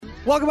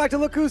Welcome back to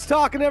Look Who's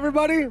Talking,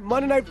 everybody.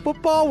 Monday Night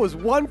Football was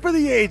one for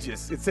the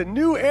ages. It's a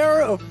new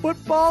era of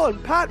football,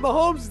 and Pat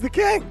Mahomes is the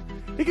king.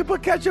 He can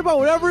put ketchup on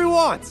whatever he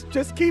wants.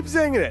 Just keep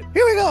singing it.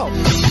 Here we go.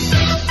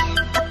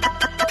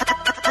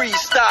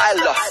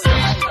 Freestyler.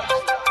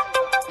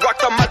 Rock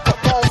the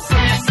microphone.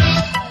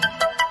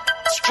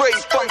 Straight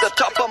from the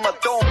top of my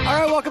dome. All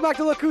right, welcome back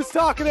to Look Who's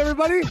Talking,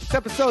 everybody. It's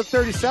episode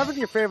 37,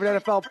 your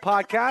favorite NFL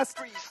podcast.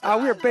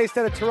 We are based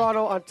out of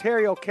Toronto,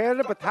 Ontario,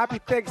 Canada, but happy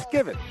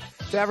Thanksgiving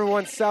to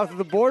everyone south of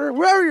the border,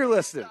 wherever you're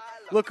listening.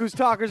 Look Who's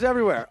Talkers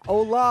everywhere.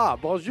 Hola,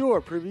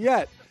 bonjour,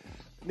 privyet,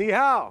 ni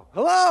hao,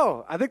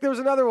 hello. I think there was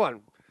another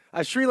one,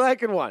 a Sri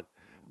Lankan one,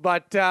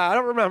 but I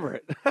don't remember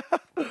it.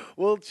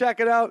 We'll check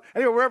it out.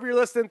 Anyway, wherever you're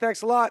listening,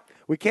 thanks a lot.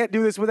 We can't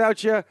do this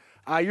without you.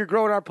 You're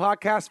growing our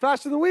podcast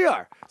faster than we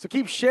are. So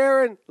keep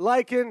sharing,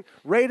 liking,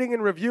 rating,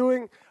 and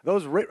reviewing.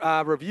 Those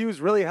reviews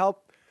really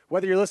help,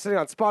 whether you're listening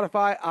on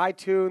Spotify,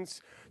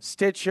 iTunes,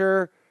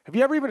 Stitcher. Have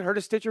you ever even heard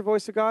of Stitcher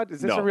Voice of God? Is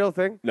this a real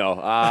thing? No.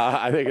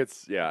 I think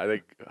I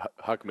think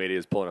Huck Media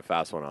is pulling a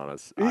fast one on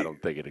us. I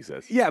don't think it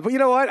exists. Yeah, but you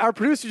know what? Our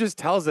producer just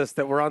tells us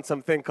that we're on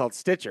something called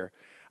Stitcher.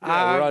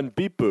 Yeah, we're on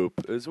Beep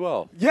Boop as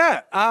well.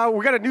 Yeah,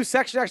 we got a new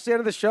section actually at the end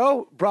of the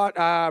show,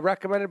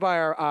 recommended by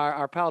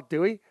our pal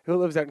Dewey, who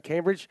lives out in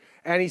Cambridge,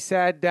 and he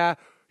said, why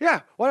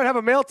not have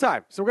a mail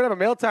time? So we're going to have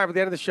a mail time at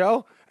the end of the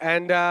show,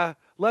 and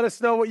let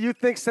us know what you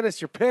think. Send us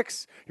your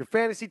picks, your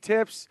fantasy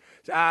tips,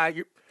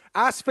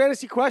 ask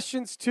fantasy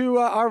questions to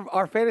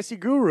our fantasy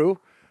guru,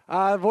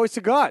 Voice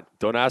of God.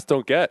 Don't ask,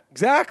 don't get.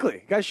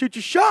 Exactly. Got to shoot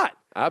your shot.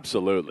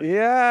 Absolutely.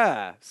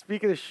 Yeah.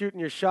 Speaking of shooting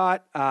your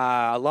shot,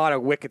 a lot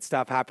of wicked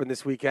stuff happened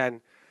this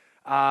weekend.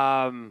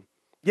 We'll run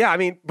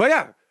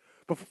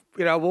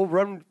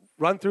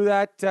through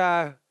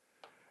that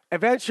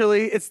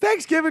eventually. It's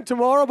Thanksgiving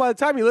tomorrow. By the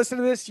time you listen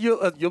to this,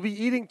 you'll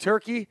be eating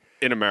turkey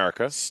In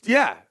America.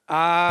 Yeah.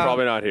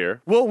 Probably not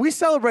here. Well, we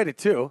celebrate it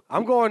too.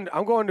 I'm going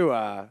to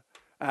a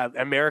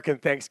American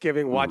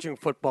Thanksgiving watching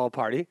football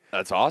party.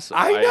 That's awesome.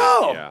 I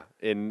know.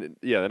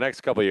 The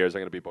next couple of years,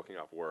 I'm going to be booking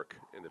off work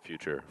in the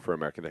future for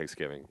American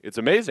Thanksgiving. It's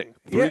amazing.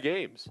 3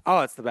 games.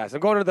 Oh, it's the best. I'm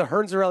going to the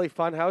Hernsarelli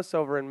Funhouse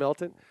over in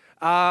Milton.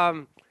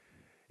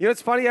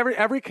 It's funny.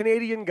 Every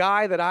Canadian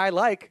guy that I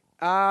like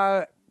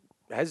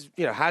has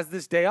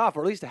this day off,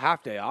 or at least a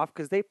half day off,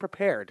 because they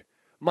prepared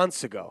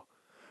months ago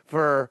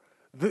for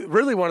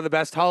really one of the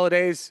best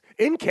holidays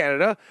in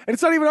Canada, and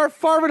it's not even our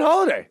farming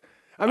holiday.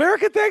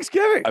 American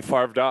Thanksgiving. I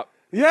farved up.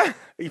 Yeah,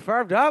 you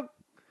farved up.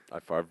 I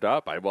farved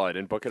up. I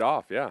didn't book it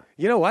off. Yeah.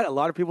 You know what? A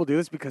lot of people do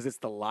this because it's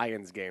the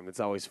Lions game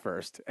that's always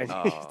first. And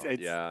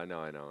yeah, I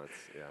know.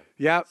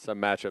 Yeah. Some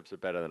matchups are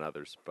better than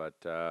others, but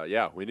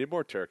we need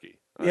more turkey.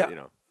 Yeah.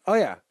 Oh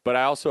yeah. But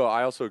I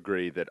also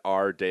agree that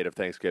our date of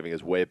Thanksgiving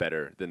is way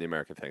better than the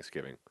American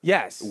Thanksgiving.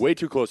 Yes. Way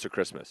too close to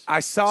Christmas.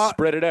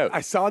 Spread it out. I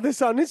saw this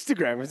on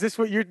Instagram. Is this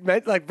what you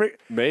meant?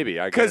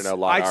 Maybe. I get in a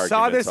lot of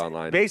arguments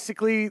online.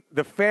 Basically,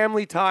 the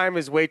family time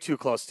is way too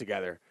close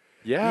together.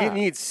 Yeah. You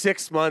need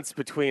 6 months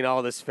between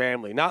all this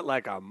family. Not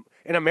like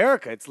in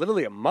America, it's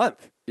literally a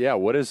month. Yeah.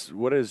 What is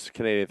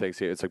Canadian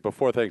Thanksgiving? It's like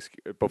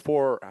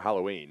before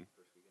Halloween.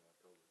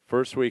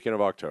 First weekend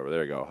of October.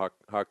 There you go.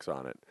 Huck's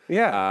on it.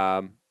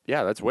 Yeah.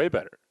 Yeah, that's way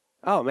better.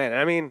 Oh man,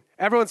 I mean,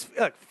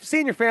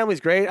 seeing your family's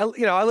great. I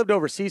lived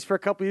overseas for a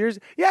couple of years.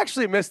 You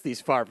actually miss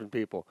these farming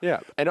people. Yeah,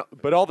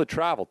 but all the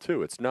travel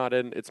too. It's not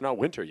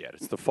winter yet.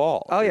 It's the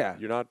fall. Oh yeah,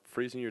 you're not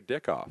freezing your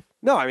dick off.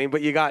 No,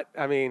 but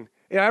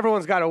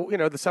everyone's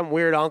got some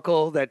weird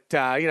uncle that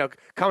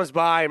comes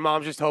by, and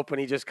mom's just hoping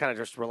he just kind of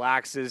just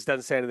relaxes,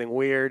 doesn't say anything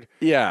weird.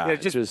 Yeah,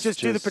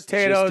 just do the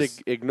potatoes.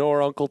 Just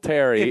ignore Uncle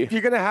Terry. If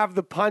you're gonna have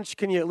the punch,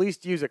 can you at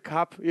least use a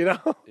cup? Yeah,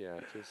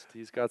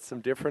 he's got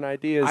some different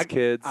ideas,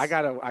 kids. I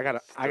gotta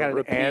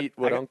repeat an aunt,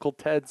 what Uncle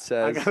Ted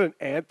says. I got an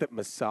aunt that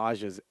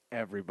massages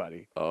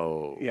everybody.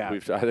 Oh, yeah. I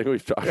think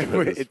we've talked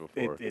about this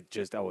before. It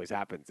just always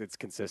happens. It's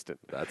consistent.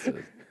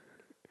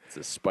 It's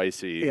a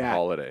spicy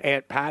holiday.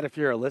 Aunt Pat, if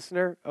you're a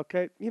listener,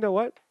 okay, you know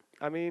what?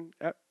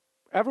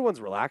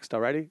 Everyone's relaxed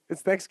already.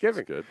 It's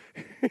Thanksgiving. That's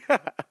good.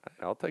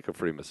 I'll take a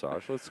free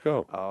massage. Let's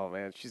go. Oh,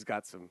 man, she's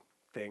got some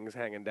things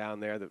hanging down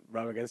there that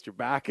rub against your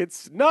back.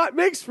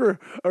 Makes for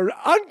an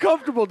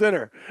uncomfortable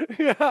dinner.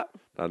 Yeah.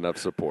 Not enough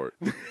support.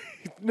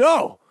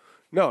 No,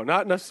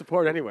 not enough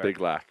support anywhere.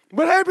 Big lack.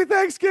 But happy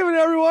Thanksgiving,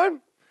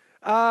 everyone.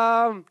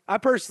 I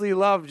personally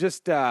love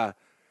just, I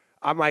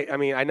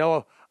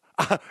know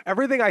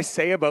everything I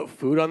say about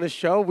food on this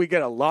show, we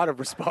get a lot of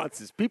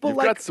responses. You've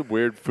got some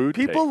weird food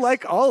People takes.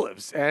 like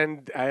olives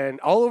and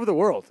all over the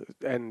world.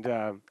 And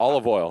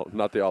olive oil,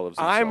 not the olives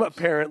themselves. I'm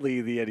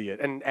apparently the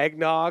idiot. And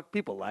eggnog,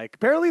 people like.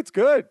 Apparently it's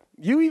good.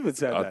 You even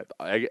said that.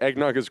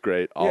 Eggnog is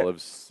great.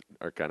 Olives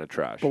are kind of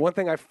trash. But one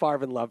thing I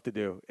farve and love to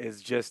do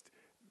is just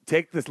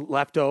take the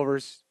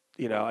leftovers,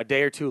 a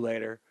day or two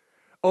later,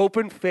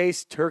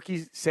 open-faced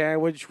turkey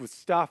sandwich with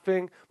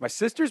stuffing. My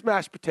sister's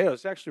mashed potatoes.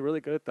 She's actually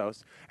really good at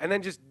those. And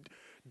then just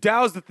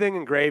douse the thing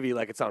in gravy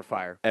like it's on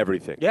fire.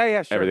 Everything.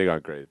 Yeah, sure. Everything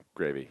on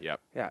gravy. Yep.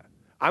 Yeah.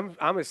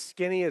 I'm as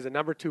skinny as a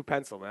number 2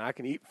 pencil, man. I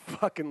can eat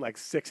fucking like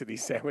 6 of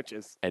these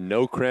sandwiches. And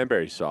no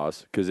cranberry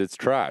sauce because it's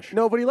trash.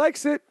 Nobody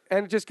likes it,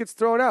 and it just gets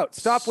thrown out.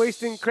 Stop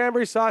wasting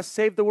cranberry sauce.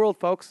 Save the world,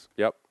 folks.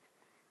 Yep.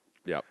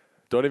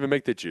 Don't even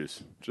make the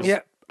juice. Just,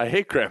 Yeah. I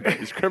hate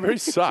cranberries.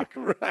 Cranberries suck.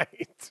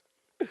 Right.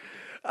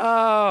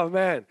 Oh,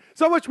 man.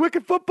 So much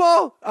wicked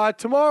football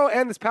tomorrow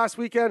and this past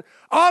weekend.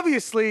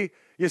 Obviously,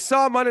 you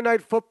saw Monday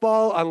Night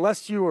Football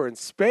unless you were in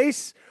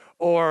space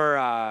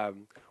or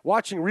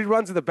watching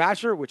reruns of The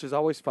Bachelor, which is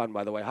always fun,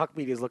 by the way. Huck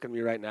Media is looking at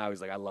me right now. He's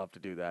like, I love to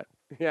do that.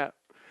 Yeah.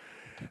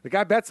 The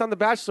guy bets on The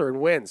Bachelor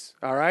and wins,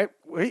 all right?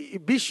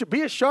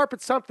 Be as sharp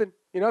at something.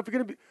 You know, if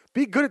you're going to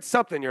be good at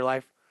something in your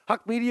life,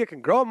 Huck Media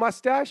can grow a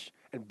mustache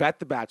and bet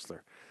The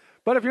Bachelor.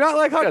 But if you're not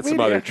like Huck Got Media...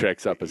 some other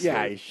tricks up his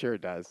Yeah, sleeve. he sure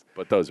does.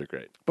 But those are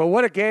great. But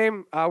what a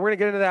game. We're going to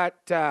get into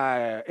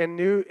that in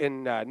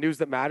news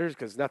that matters,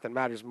 because nothing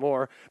matters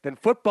more than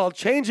football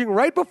changing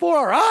right before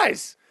our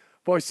eyes.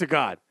 Voice of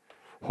God.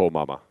 Oh,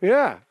 mama.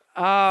 Yeah.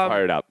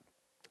 Fired up.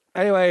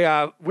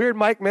 Anyway, Weird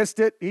Mike missed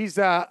it. He's,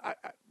 by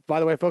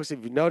the way, folks,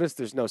 if you noticed,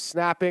 there's no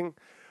snapping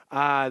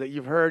that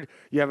you've heard.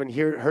 You haven't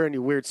heard any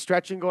weird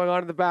stretching going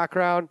on in the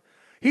background.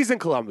 He's in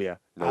Colombia.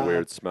 No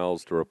weird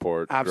smells to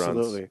report.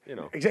 Absolutely. Grunts, you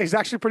know. He's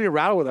actually pretty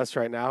rattled with us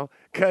right now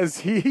because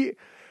he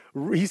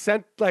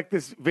sent like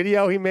this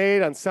video he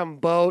made on some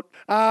boat.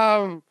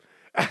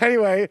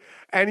 Anyway,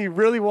 and he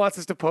really wants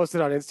us to post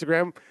it on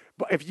Instagram.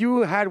 But if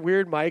you had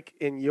Weird Mike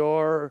in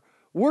your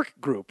work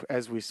group,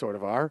 as we sort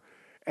of are,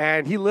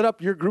 and he lit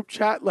up your group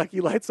chat like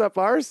he lights up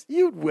ours,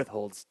 you'd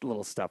withhold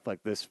little stuff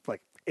like this,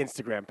 like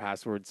Instagram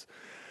passwords.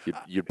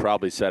 You'd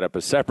probably set up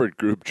a separate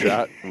group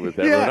chat with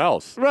everyone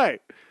else.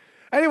 Right.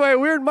 Anyway,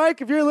 Weird Mike,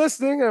 if you're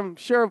listening, I'm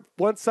sure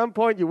at some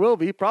point you will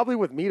be, probably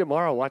with me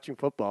tomorrow watching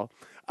football.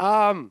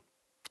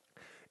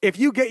 If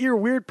you get your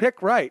weird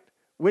pick right,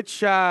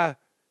 which we'll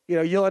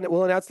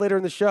announce later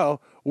in the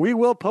show, we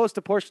will post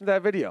a portion of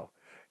that video.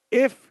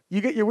 If you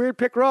get your weird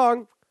pick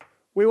wrong,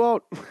 we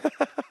won't.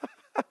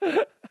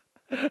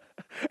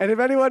 And if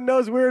anyone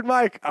knows Weird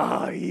Mike,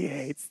 he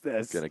hates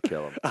this. Gonna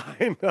kill him.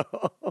 I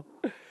know.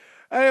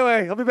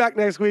 Anyway, he'll be back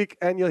next week,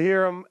 and you'll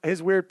hear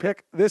his weird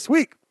pick this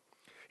week.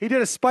 He did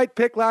a spite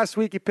pick last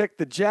week. He picked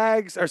the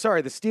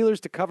Steelers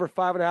to cover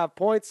 5.5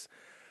 points.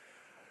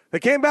 They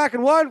came back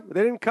and won.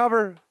 They didn't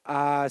cover.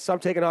 So I'm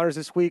taking honors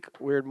this week.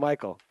 Weird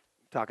Michael.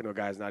 Talking to a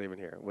guy who's not even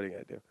here. What are you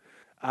going to do?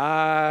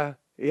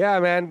 Yeah,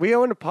 man. We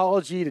owe an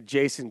apology to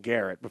Jason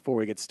Garrett before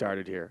we get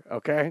started here,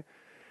 okay?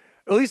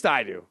 At least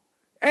I do.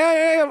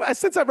 And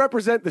since I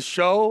represent the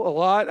show a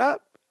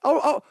lot,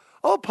 I'll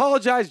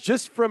apologize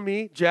just from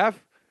me,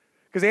 Jeff.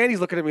 Because Andy's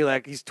looking at me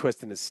like he's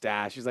twisting his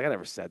stash. He's like, I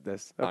never said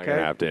this. Okay? I'm going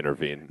to have to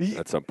intervene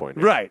at some point.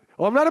 Right.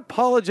 Well, I'm not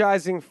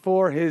apologizing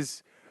for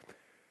his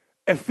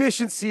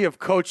efficiency of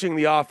coaching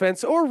the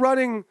offense or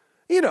running,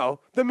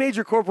 the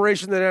major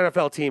corporation that an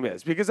NFL team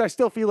is. Because I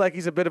still feel like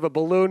he's a bit of a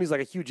balloon. He's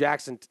like a Hugh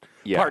Jackson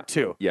part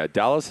 2. Yeah,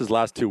 Dallas's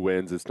last 2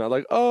 wins. It's not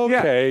like,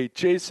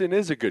 Jason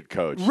is a good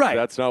coach. Right.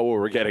 That's not what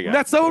we're getting at.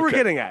 That's not what we're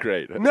getting at.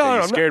 Great.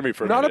 No, you scared me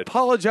for a minute. Not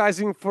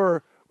apologizing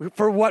for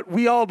what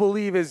we all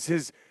believe is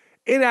his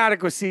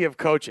inadequacy of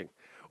coaching.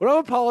 What I'm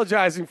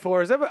apologizing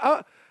for is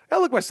I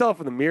looked myself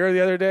in the mirror the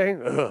other day.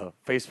 Ugh,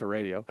 face for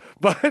radio.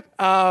 But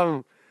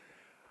I'm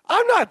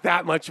not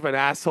that much of an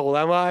asshole,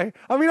 am I?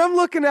 I mean, I'm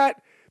looking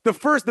at the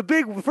first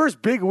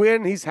big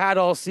win he's had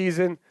all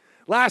season.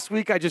 Last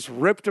week, I just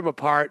ripped him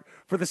apart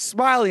for the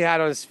smile he had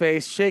on his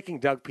face, shaking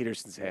Doug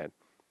Peterson's hand.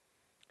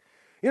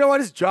 You know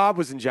what? His job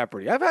was in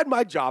jeopardy. I've had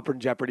my job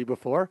in jeopardy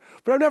before,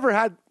 but I've never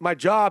had my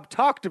job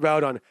talked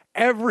about on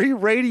every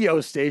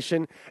radio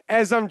station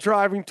as I'm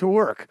driving to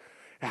work.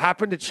 I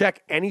happen to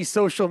check any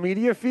social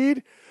media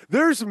feed.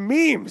 There's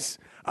memes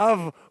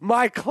of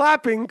my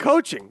clapping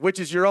coaching, which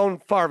is your own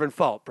Farvin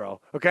fault, bro.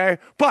 Okay?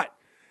 But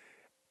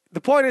the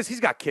point is, he's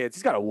got kids.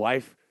 He's got a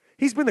wife.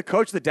 He's been the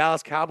coach of the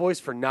Dallas Cowboys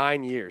for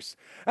 9 years.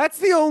 That's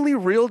the only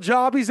real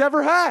job he's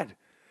ever had.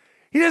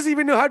 He doesn't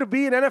even know how to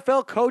be an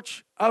NFL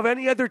coach of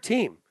any other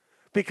team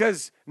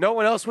because no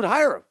one else would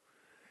hire him.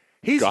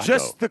 He's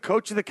just the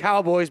coach of the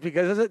Cowboys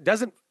because it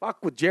doesn't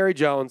fuck with Jerry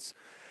Jones.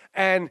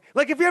 And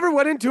like if you ever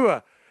went into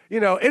a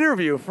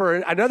interview for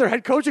another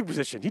head coaching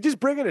position, he'd just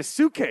bring in a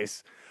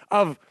suitcase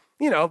of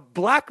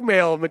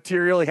blackmail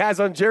material he has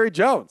on Jerry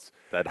Jones.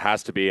 That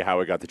has to be how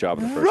he got the job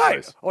in the first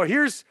place. Or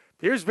here's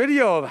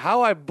video of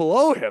how I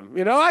blow him.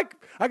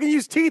 I can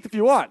use teeth if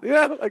you want.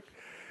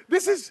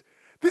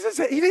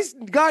 He's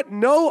got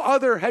no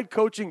other head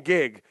coaching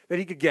gig that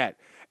he could get.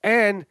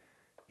 And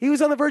he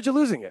was on the verge of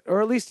losing it.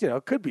 Or at least,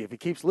 could be if he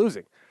keeps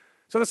losing.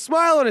 So the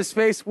smile on his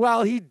face,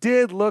 while he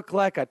did look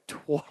like a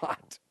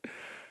twat,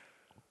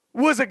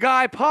 was a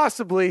guy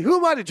possibly, who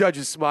am I to judge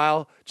his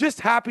smile,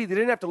 just happy they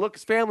didn't have to look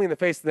his family in the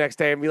face the next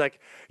day and be like,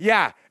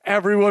 yeah,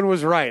 everyone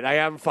was right. I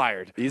am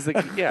fired. He's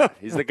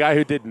the guy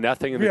who did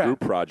nothing in the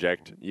group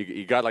project.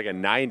 You got like a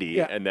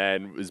 90 and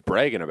then was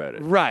bragging about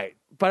it. Right.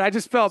 But I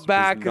just felt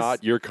bad.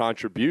 Not your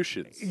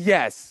contributions.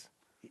 Yes.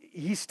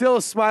 He's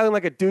still smiling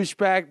like a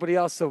douchebag, but he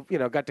also,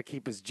 got to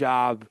keep his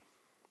job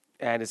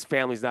and his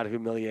family's not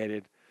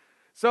humiliated.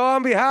 So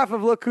on behalf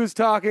of Look Who's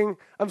Talking,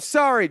 I'm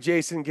sorry,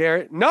 Jason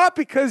Garrett. Not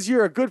because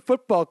you're a good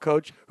football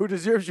coach who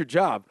deserves your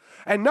job,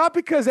 and not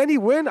because any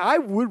win I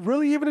would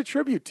really even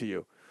attribute to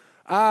you.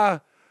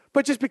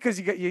 But just because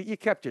you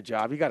kept your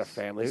job, you got a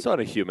family. It's on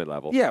a human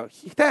level. Yeah,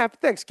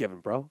 Thanksgiving,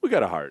 bro. We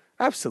got a heart.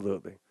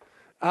 Absolutely.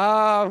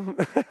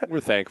 We're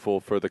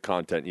thankful for the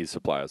content you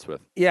supply us with.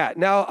 Yeah.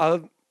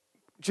 Now,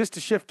 just to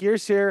shift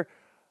gears here,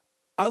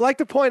 I'd like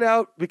to point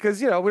out,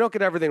 because, we don't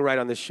get everything right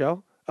on this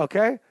show,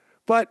 okay?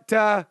 But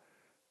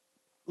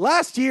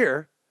last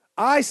year,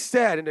 I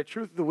said in the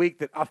Truth of the Week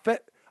that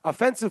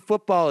offensive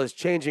football is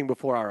changing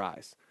before our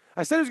eyes.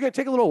 I said it was going to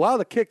take a little while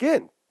to kick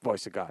in,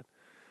 voice of God.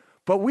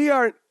 But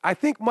I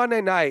think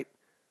Monday night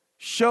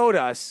showed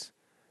us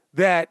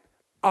that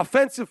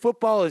offensive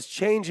football is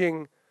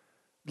changing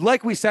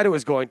like we said it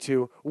was going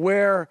to,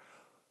 where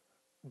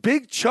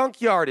big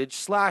chunk yardage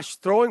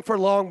 / throwing for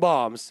long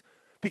bombs,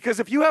 because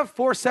if you have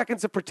 4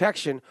 seconds of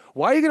protection,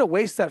 why are you going to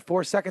waste that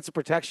 4 seconds of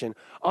protection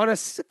on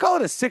call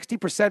it a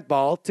 60%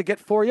 ball to get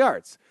 4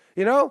 yards?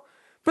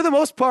 For the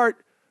most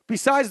part,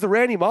 besides the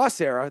Randy Moss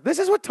era, this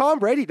is what Tom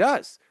Brady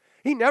does.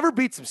 He never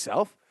beats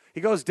himself. He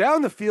goes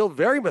down the field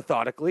very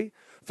methodically,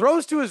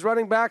 throws to his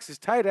running backs, his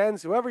tight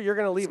ends, whoever you're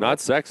going to leave. It's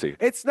not sexy.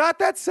 It's not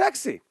that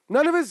sexy.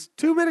 None of his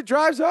 2-minute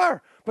drives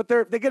are, but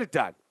they get it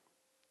done.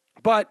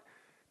 But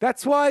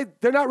that's why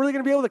they're not really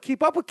going to be able to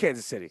keep up with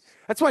Kansas City.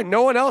 That's why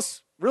no one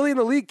else really in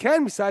the league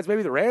can, besides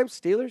maybe the Rams,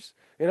 Steelers,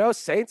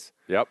 Saints.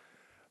 Yep.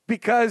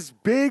 Because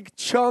big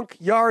chunk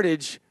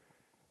yardage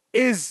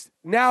is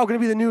now going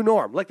to be the new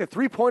norm, like the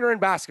three-pointer in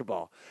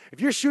basketball. If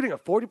you're shooting a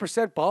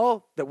 40%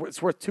 ball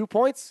that's worth 2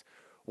 points,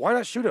 why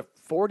not shoot a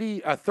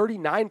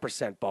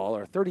 39% ball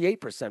or a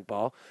 38%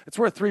 ball? It's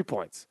worth 3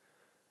 points.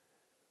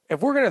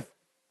 If we're going to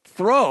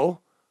throw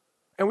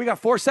and we got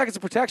 4 seconds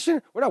of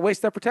protection, we're not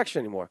wasting that protection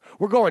anymore.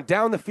 We're going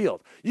down the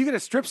field. You get a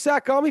strip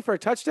sack on me for a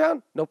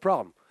touchdown? No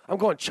problem. I'm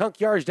going chunk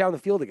yards down the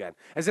field again.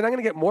 As in, I'm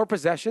going to get more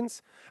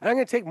possessions, and I'm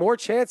going to take more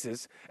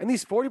chances, and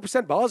these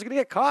 40% balls are going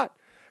to get caught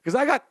because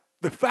I got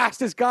the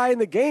fastest guy in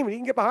the game, and he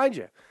can get behind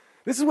you.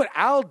 This is what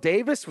Al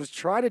Davis was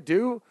trying to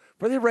do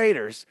for the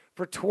Raiders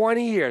for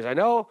 20 years. I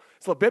know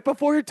it's a little bit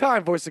before your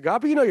time, voice of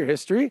God, but you know your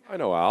history. I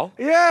know Al.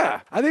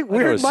 Yeah. I think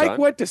Weird Mike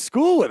went to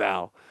school with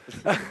Al.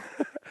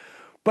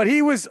 But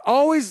he was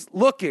always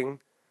looking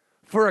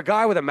for a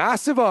guy with a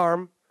massive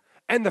arm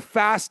and the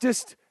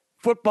fastest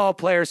football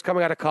players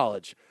coming out of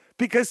college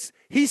because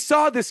he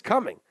saw this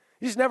coming.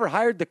 He just never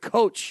hired the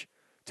coach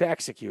to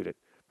execute it.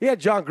 He had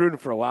John Gruden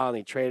for a while, and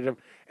he traded him.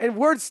 And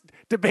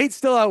debate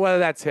still out whether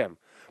that's him.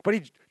 But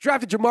he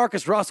drafted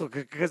Jamarcus Russell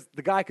because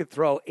the guy could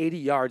throw 80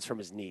 yards from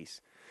his knees.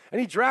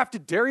 And he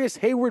drafted Darius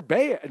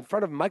Hayward-Bay in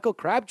front of Michael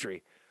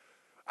Crabtree,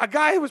 a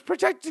guy who was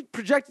projected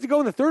to go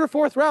in the 3rd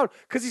or 4th round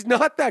because he's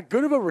not that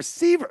good of a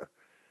receiver.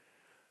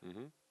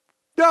 Mm-hmm.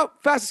 No,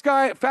 fastest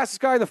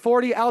guy in the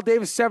 40, Al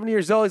Davis, 70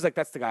 years old. He's like,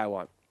 that's the guy I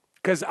want.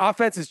 Because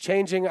offense is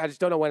changing. I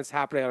just don't know when it's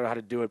happening. I don't know how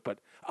to do it, but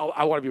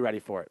I want to be ready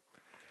for it.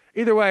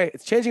 Either way,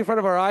 it's changing in front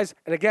of our eyes.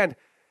 And again,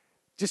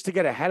 just to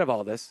get ahead of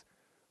all this,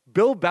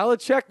 Bill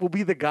Belichick will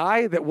be the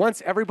guy that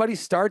once everybody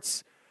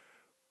starts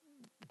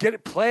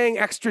playing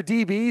extra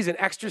DBs and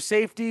extra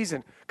safeties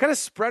and kind of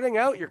spreading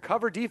out your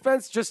cover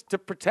defense just to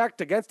protect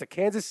against a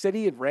Kansas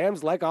City and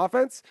Rams-like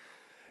offense.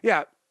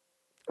 Yeah,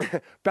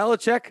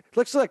 Belichick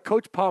looks like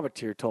Coach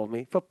Palmatier told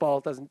me.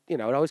 Football doesn't,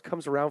 it always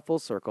comes around full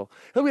circle.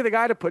 He'll be the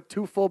guy to put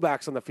 2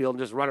 fullbacks on the field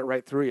and just run it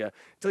right through you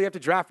until you have to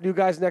draft new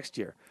guys next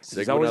year.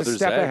 He's always a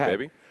step ahead.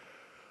 Baby.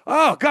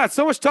 Oh, God,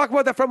 so much talk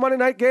about that from Monday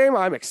night game.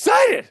 I'm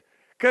excited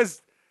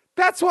because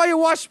that's why you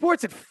watch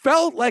sports. It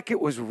felt like it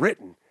was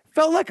written. It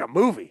felt like a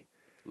movie.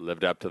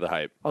 Lived up to the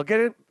hype. I'll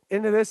get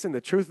into this in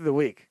the Truth of the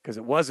Week because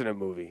it wasn't a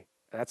movie.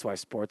 That's why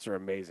sports are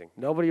amazing.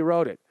 Nobody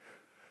wrote it.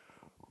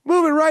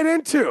 Moving right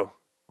into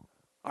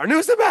our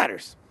news that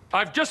matters.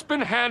 I've just been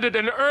handed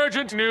an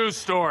urgent news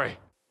story.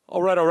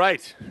 All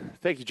right.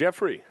 Thank you,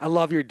 Jeffrey. I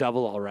love your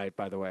double all right,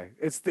 by the way.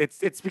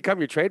 It's become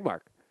your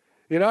trademark.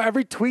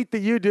 Every tweet that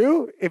you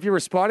do, if you're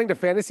responding to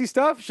fantasy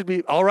stuff, should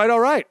be all right.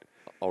 All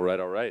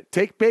right.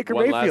 Take Baker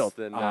one Mayfield.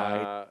 Less than,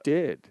 I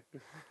did.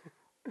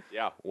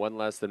 Yeah, one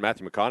less than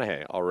Matthew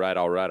McConaughey. All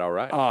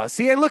right. Oh,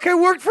 see, and look, it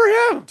worked for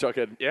him.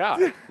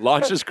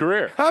 Launched his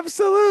career.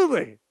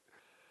 Absolutely.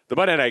 The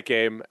Monday night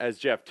game, as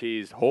Jeff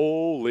teased,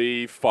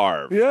 holy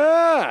farv.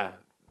 Yeah.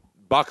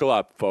 Buckle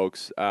up,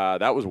 folks.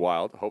 That was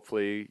wild.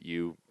 Hopefully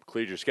you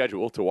cleared your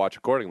schedule to watch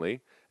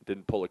accordingly.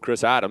 Didn't pull a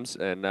Chris Adams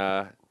and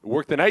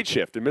worked the night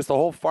shift and missed the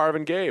whole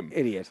Farvin game.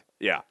 Idiot.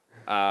 Yeah.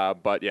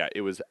 But, yeah,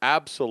 it was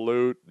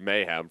absolute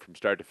mayhem from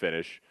start to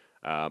finish.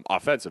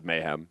 Offensive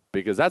mayhem,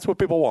 because that's what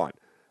people want.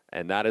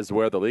 And that is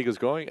where the league is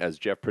going, as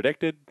Jeff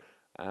predicted.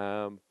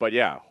 But,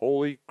 yeah,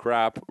 holy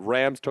crap.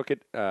 Rams took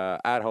it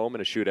at home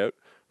in a shootout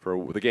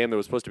for the game that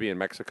was supposed to be in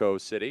Mexico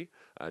City,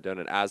 down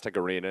at Aztec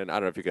Arena. And I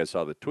don't know if you guys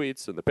saw the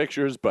tweets and the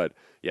pictures, but,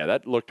 yeah,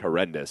 that looked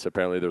horrendous.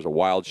 Apparently there's a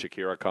wild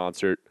Shakira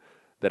concert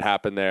that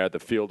happened there. The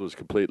field was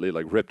completely,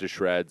 ripped to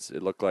shreds.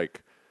 It looked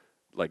like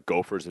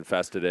gophers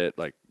infested it.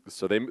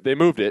 So they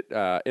moved it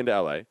into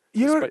L.A.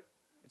 You know what?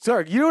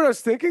 Sorry, you know what I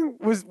was thinking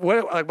was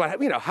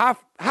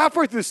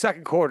halfway through the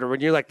second quarter when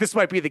you're like, this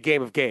might be the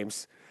game of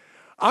games.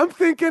 I'm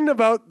thinking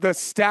about the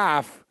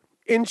staff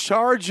in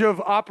charge of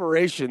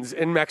operations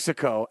in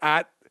Mexico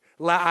at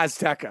La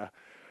Azteca,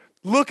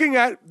 looking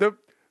at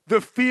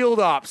the field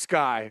ops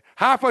guy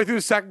halfway through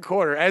the second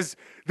quarter as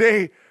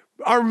they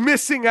are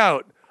missing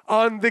out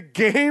on the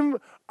game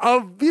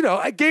of,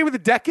 a game of the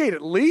decade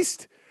at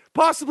least,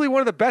 possibly one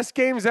of the best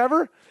games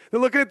ever.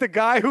 They're looking at the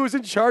guy who was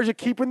in charge of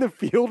keeping the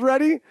field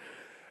ready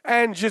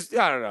and just,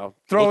 I don't know,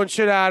 throwing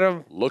shit at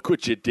him. Look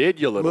what you did,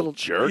 you little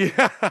jerk.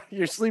 Yeah,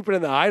 you're sleeping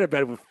in the hide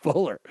bed with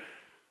Fuller.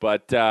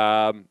 But,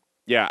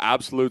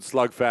 absolute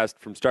slugfest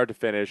from start to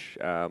finish.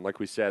 Like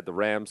we said, the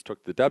Rams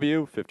took the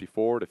W,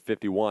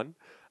 54-51.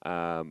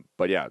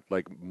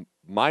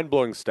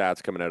 Mind-blowing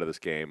stats coming out of this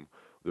game.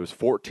 There was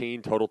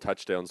 14 total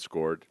touchdowns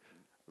scored.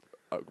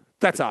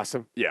 That's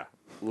awesome. Yeah,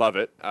 love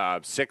it.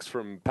 6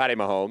 from Patty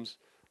Mahomes,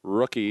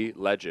 rookie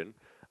legend.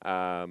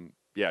 2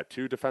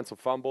 defensive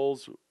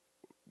fumbles.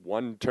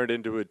 One turned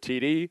into a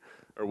TD,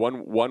 or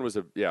one was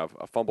a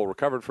fumble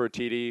recovered for a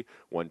TD.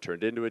 One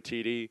turned into a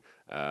TD.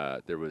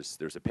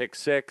 There's a pick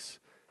 6.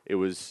 It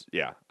was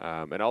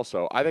and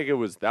also I think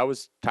that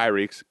was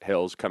Tyreek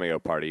Hill's coming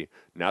out party.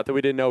 Not that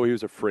we didn't know he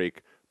was a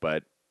freak,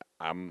 but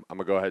I'm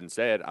gonna go ahead and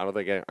say it. I don't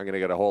think I'm gonna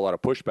get a whole lot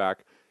of pushback.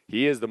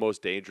 He is the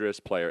most dangerous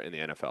player in the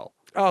NFL.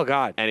 Oh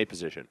God, any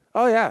position.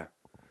 Oh yeah,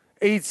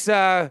 it's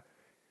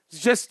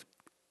just.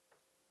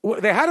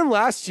 They had him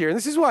last year, and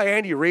this is why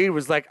Andy Reid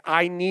was like,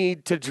 I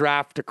need to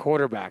draft a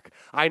quarterback.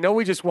 I know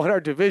we just won our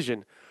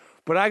division,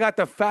 but I got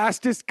the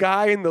fastest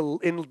guy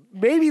in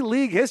maybe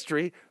league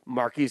history.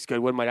 Marquise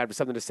Goodwin might have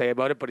something to say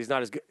about it, but he's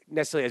not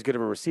necessarily as good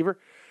of a receiver.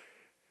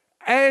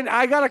 And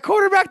I got a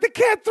quarterback that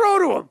can't throw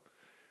to him.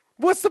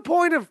 What's the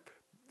point of,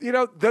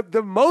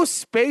 the most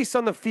space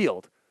on the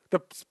field,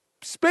 the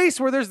space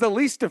where there's the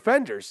least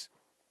defenders,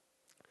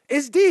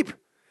 is deep.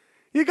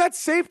 You got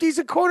safeties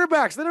and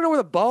quarterbacks. They don't know where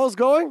the ball's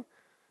going.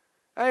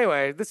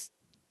 Anyway,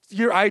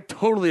 I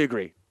totally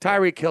agree.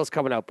 Tyreek Hill's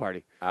coming out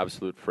party.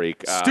 Absolute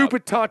freak.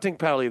 Stupid taunting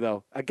penalty,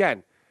 though.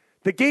 Again,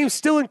 the game's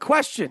still in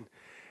question.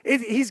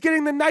 He's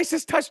getting the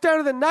nicest touchdown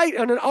of the night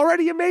on an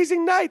already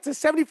amazing night.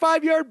 It's a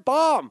 75-yard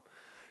bomb.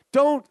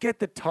 Don't get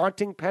the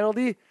taunting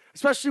penalty,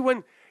 especially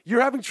when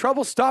you're having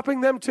trouble stopping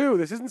them, too.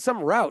 This isn't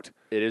some route.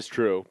 It is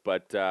true,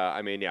 but,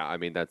 that's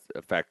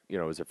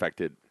is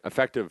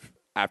effective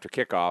after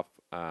kickoff,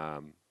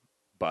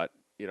 but...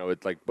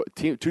 it's like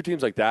two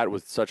teams like that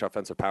with such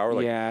offensive power,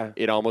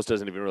 it almost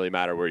doesn't even really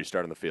matter where you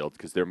start on the field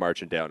because they're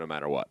marching down no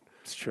matter what.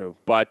 It's true.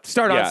 But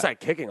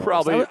onside kicking.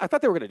 Probably. I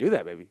thought they were going to do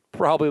that maybe.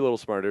 Probably a little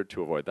smarter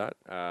to avoid that.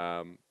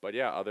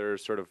 Other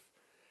sort of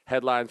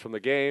headlines from the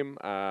game.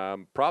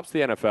 Props to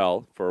the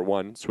NFL for,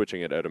 one,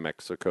 switching it out of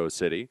Mexico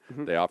City.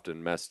 Mm-hmm. They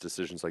often mess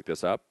decisions like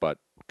this up, but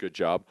good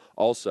job.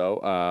 Also,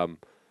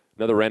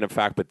 another random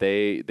fact, but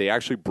they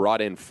actually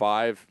brought in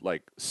 5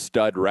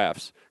 stud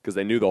refs because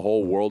they knew the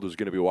whole world was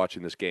going to be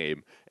watching this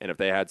game, and if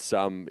they had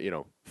some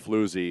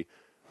floozy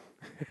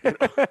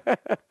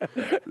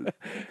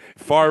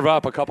farve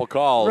up a couple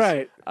calls,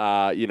 right?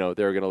 They were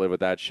going to live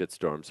with that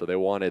shitstorm. So they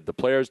wanted the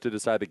players to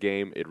decide the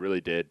game. It really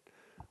did.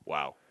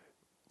 Wow.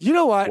 You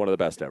know what? One of the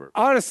best ever.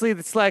 Honestly,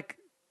 it's like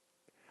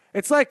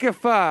if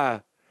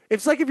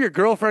your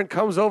girlfriend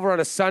comes over on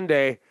a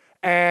Sunday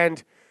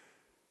and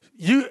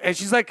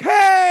she's like,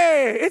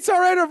 hey, it's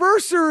our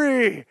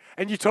anniversary.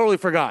 And you totally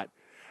forgot.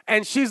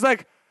 And she's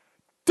like,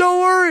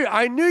 don't worry,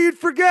 I knew you'd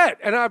forget.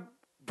 And I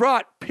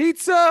brought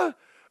pizza,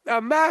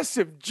 a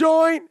massive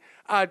joint,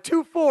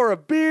 2 for a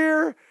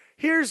beer.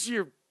 Here's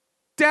your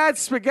dad's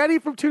spaghetti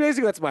from 2 days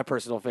ago. That's my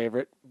personal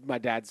favorite. My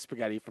dad's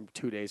spaghetti from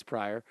 2 days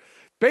prior.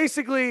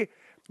 Basically,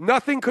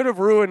 nothing could have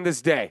ruined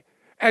this day.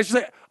 And she's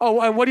like,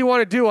 oh, and what do you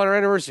want to do on our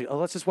anniversary? Oh,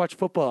 let's just watch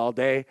football all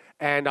day,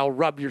 and I'll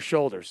rub your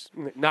shoulders.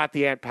 Not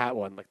the Aunt Pat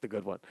one, like the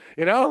good one.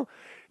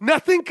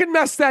 Nothing can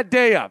mess that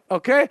day up,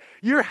 okay?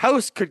 Your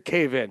house could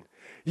cave in.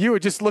 You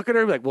would just look at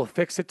her and be like, we'll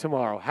fix it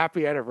tomorrow.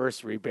 Happy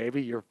anniversary,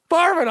 baby. You're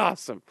farming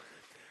awesome.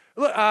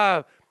 Look,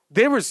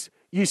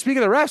 you speak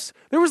of the refs,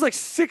 there was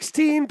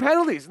 16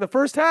 penalties in the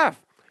first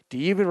half. Do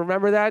you even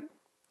remember that?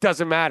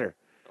 Doesn't matter.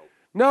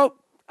 Nope.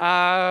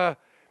 The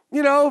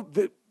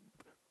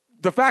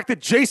fact that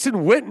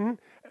Jason Witten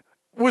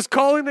was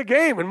calling the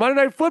game in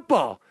Monday Night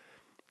Football.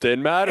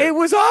 Didn't matter. It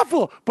was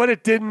awful, but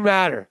it didn't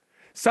matter.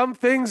 Some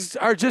things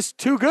are just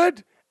too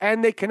good,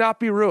 and they cannot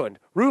be ruined.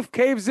 Roof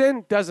caves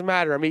in, doesn't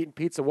matter. I'm eating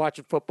pizza,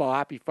 watching football.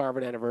 Happy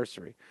farming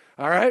anniversary.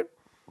 All right?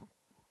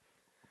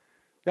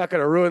 Not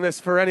going to ruin this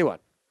for anyone.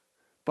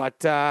 But,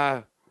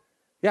 props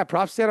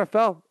to the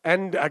NFL.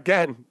 And,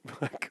 again,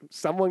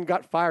 someone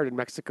got fired in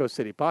Mexico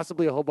City.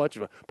 Possibly a whole bunch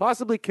of them.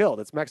 Possibly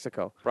killed. It's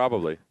Mexico.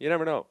 Probably. You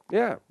never know.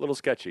 Yeah. A little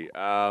sketchy.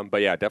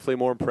 Definitely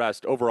more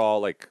impressed.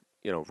 Overall,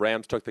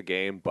 Rams took the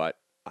game, but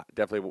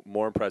definitely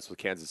more impressed with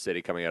Kansas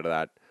City coming out of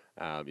that.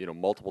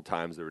 Multiple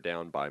times they were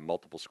down by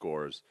multiple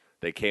scores.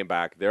 They came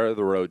back. They're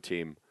the road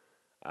team.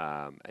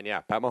 Pat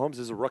Mahomes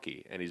is a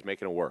rookie, and he's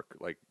making it work.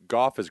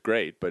 Goff is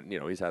great, but,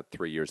 he's had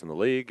 3 years in the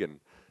league, and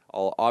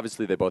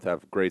Obviously, they both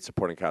have great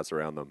supporting casts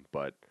around them,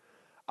 but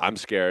I'm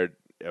scared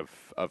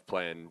of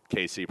playing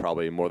KC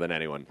probably more than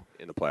anyone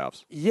in the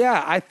playoffs.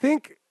 Yeah, I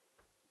think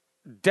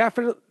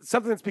definitely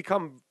something that's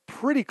become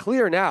pretty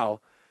clear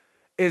now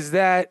is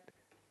that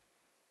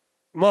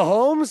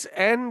Mahomes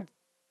and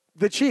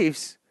the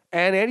Chiefs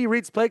and Andy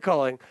Reid's play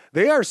calling,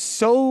 they are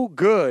so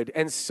good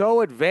and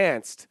so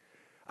advanced.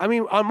 I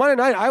mean, on Monday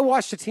night, I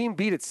watched the team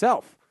beat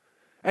itself.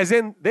 As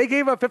in, they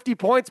gave up 50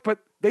 points, but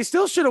they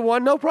still should have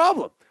won, no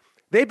problem.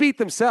 They beat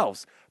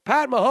themselves.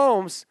 Pat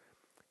Mahomes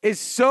is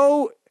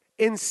so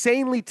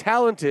insanely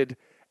talented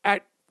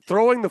at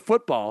throwing the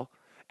football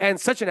and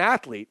such an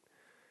athlete.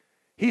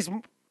 He's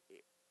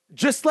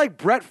just like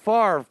Brett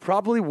Favre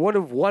probably would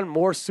have won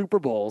more Super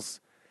Bowls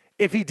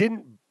if he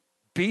didn't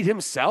beat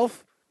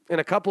himself in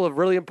a couple of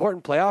really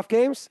important playoff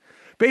games.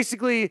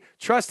 Basically,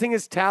 trusting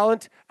his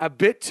talent a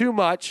bit too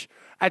much.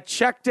 A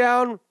check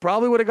down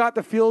probably would have got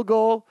the field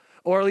goal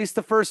or at least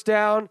the first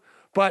down,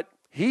 but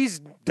he's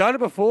done it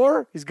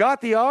before. He's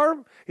got the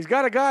arm. He's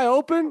got a guy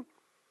open,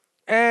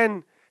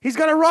 and he's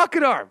got a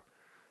rocket arm.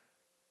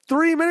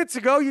 3 minutes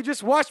ago, you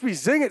just watched me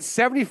zing it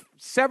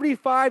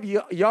 75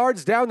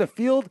 yards down the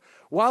field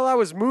while I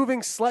was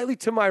moving slightly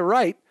to my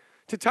right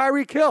to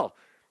Tyreek Hill.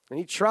 And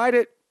he tried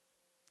it,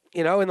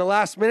 in the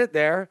last minute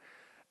there,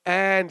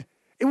 and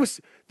it was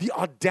the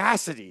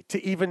audacity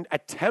to even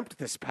attempt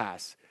this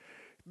pass.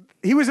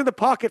 He was in the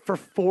pocket for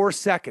 4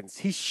 seconds.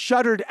 He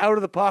shuddered out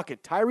of the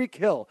pocket. Tyreek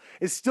Hill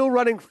is still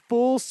running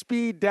full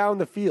speed down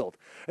the field.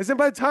 And then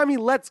by the time he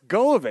lets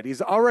go of it,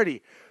 he's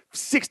already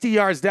 60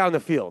 yards down the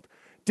field.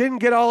 Didn't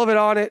get all of it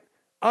on it.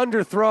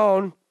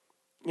 Underthrown.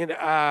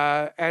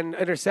 And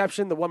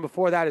interception. The one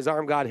before that, his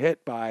arm got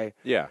hit by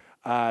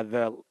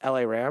the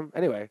LA Ram.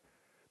 Anyway,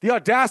 the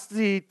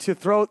audacity to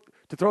throw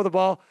the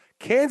ball.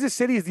 Kansas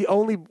City is the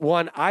only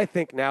one, I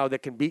think, now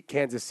that can beat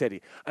Kansas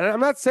City. And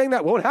I'm not saying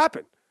that won't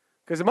happen,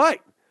 because it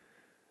might.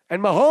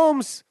 And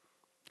Mahomes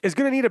is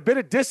going to need a bit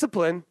of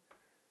discipline,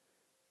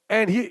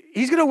 and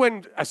he's going to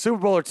win a Super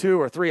Bowl or 2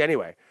 or 3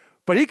 anyway.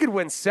 But he could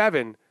win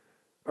 7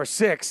 or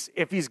 6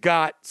 if he's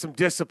got some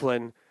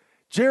discipline.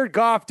 Jared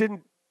Goff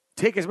didn't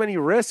take as many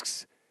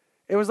risks.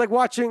 It was like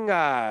watching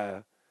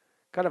kind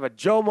of a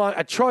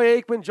Troy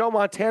Aikman, Joe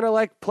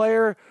Montana-like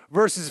player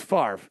versus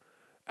Favre.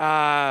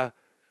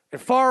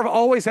 And Favre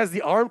always has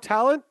the arm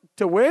talent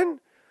to win,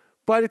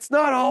 but it's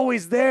not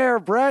always there,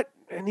 Brett.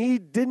 And he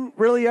didn't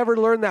really ever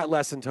learn that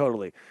lesson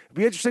totally. It'd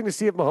be interesting to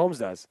see if Mahomes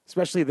does,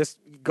 especially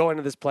going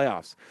into this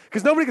playoffs,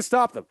 because nobody can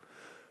stop them.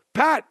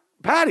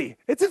 Patty,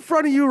 it's in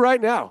front of you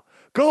right now.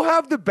 Go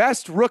have the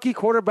best rookie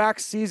quarterback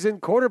season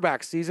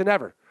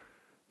ever.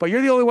 But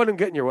you're the only one who can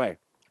get in your way.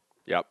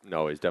 Yep.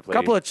 No, he's definitely. A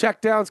couple of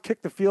checkdowns,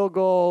 kick the field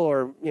goal,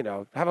 or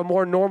have a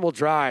more normal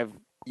drive.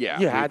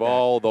 Yeah,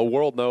 the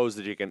world knows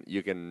that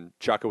you can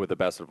chuck it with the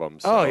best of them.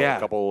 So oh yeah, a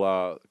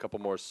couple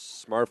more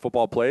smart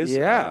football plays.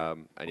 Yeah,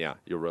 and yeah,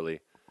 you're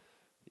already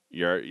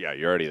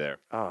there.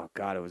 Oh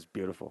God, it was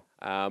beautiful.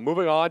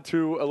 Moving on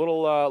to a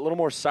little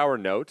more sour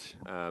note.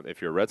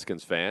 If you're a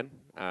Redskins fan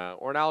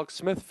or an Alex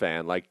Smith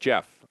fan like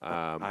Jeff,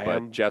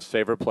 Jeff's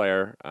favorite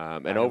player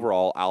and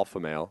overall alpha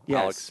male,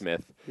 yes. Alex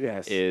Smith,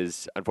 yes.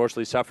 is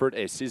unfortunately suffered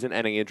a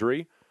season-ending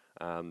injury.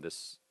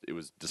 It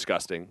was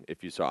disgusting.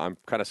 If you saw, I'm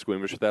kind of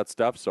squeamish with that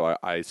stuff, so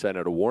I sent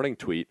out a warning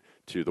tweet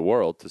to the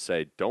world to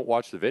say, don't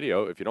watch the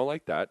video if you don't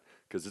like that,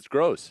 because it's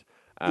gross.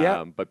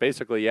 But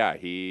basically,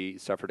 he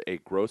suffered a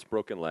gross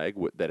broken leg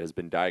that has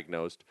been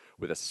diagnosed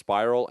with a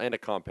spiral and a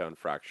compound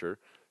fracture.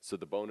 So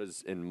the bone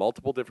is in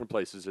multiple different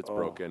places. It's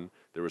broken.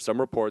 There were some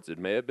reports it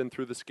may have been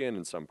through the skin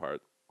in some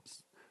parts.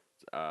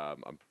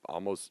 I'm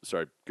almost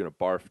going to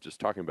barf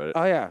just talking about it.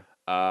 Oh yeah.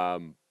 I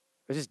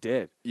just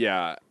did.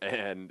 Yeah,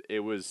 and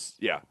it was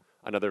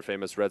another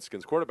famous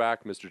Redskins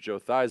quarterback, Mr. Joe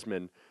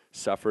Theismann,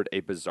 suffered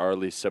a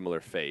bizarrely similar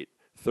fate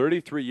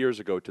 33 years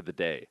ago to the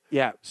day.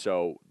 Yeah.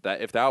 So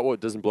if that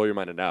doesn't blow your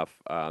mind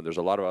enough, there's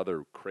a lot of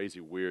other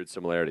crazy, weird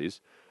similarities.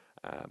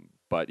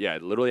 But yeah,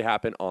 it literally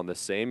happened on the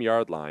same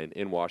yard line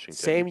in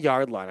Washington. Same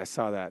yard line. I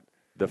saw that.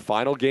 The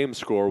final game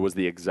score was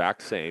the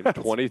exact same,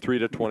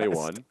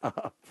 23-21.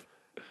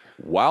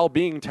 While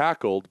being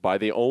tackled by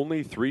the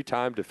only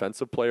 3-time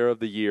Defensive Player of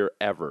the Year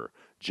ever,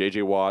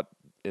 J.J. Watt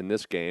in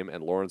this game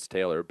and Lawrence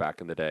Taylor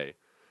back in the day.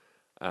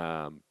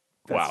 That's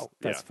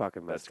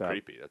fucking messed up. That's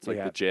creepy. That's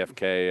like the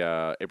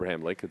JFK,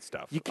 Abraham Lincoln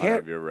stuff. You can't.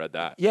 Have you ever read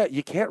that? Yeah,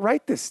 you can't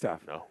write this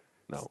stuff.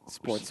 No.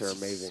 Sports are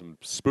amazing. Some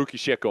spooky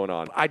shit going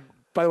on.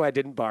 By the way, I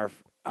didn't barf.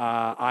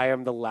 I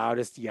am the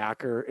loudest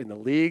yacker in the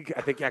league.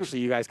 I think actually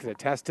you guys can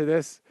attest to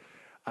this.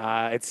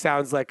 It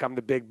sounds like I'm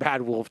the big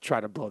bad wolf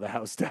trying to blow the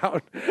house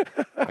down.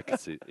 I can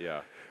see,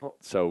 yeah.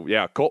 So,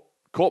 yeah, Colt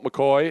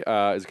McCoy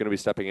is going to be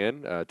stepping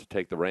in to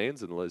take the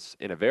reins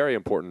in a very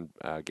important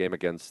game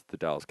against the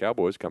Dallas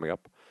Cowboys coming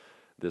up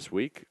this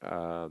week.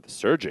 The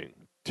surging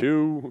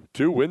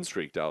two-win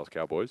streak Dallas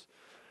Cowboys.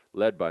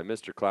 led by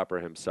Mr. Clapper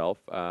himself.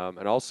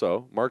 And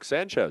also, Mark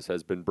Sanchez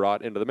has been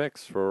brought into the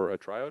mix for a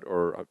tryout,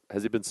 or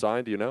has he been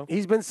signed? Do you know?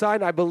 He's been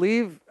signed, I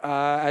believe,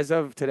 as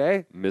of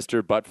today.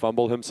 Mr. Butt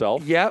Fumble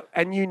himself. Yep,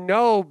 and you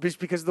know, just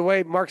because of the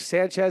way Mark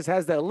Sanchez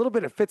has that little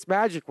bit of Fitz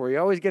magic where he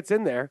always gets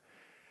in there,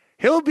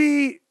 he'll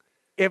be,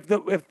 if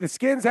the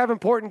Skins have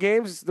important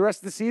games the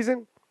rest of the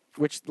season,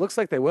 which looks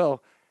like they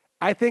will,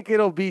 I think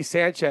it'll be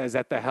Sanchez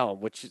at the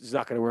helm, which is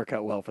not going to work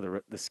out well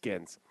for the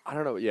Skins. I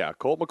don't know. Yeah,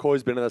 Colt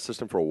McCoy's been in that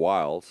system for a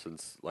while,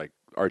 since like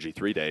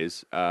RG3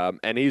 days,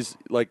 and he's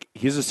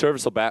a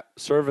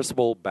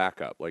serviceable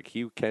backup. Like,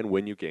 he can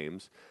win you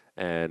games,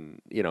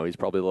 and he's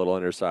probably a little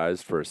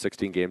undersized for a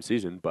 16-game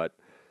season, but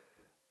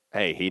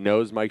hey, he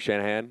knows Mike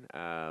Shanahan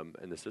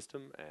in the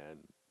system,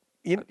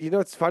 and you know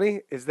what's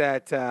funny is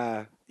that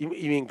you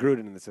mean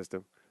Gruden in the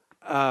system.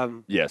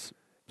 Yes,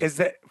 is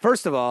that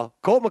first of all,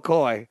 Colt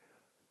McCoy,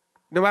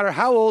 no matter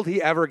how old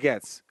he ever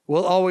gets,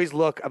 will always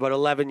look about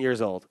 11 years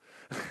old.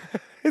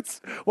 It's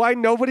why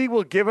nobody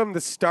will give him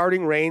the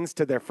starting reins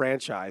to their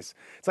franchise.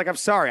 It's like, I'm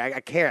sorry, I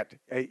can't.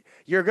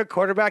 You're a good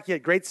quarterback. You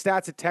had great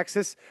stats at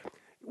Texas.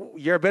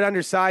 You're a bit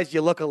undersized.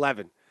 You look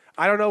 11.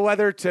 I don't know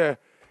whether to,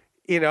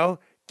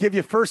 give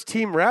you first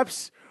team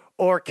reps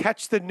or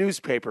catch the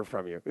newspaper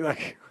from you.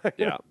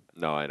 Yeah.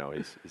 No, I know.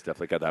 He's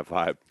definitely got that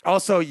vibe.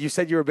 Also, you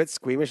said you were a bit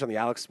squeamish on the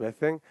Alex Smith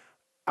thing.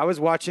 I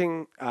was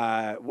watching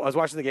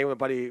the game with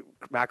my buddy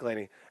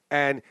McElhaney,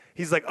 and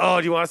he's like,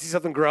 "Oh, do you want to see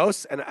something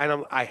gross?" And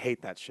I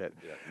hate that shit.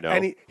 Yeah, no.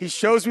 And he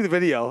shows me the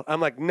video. I'm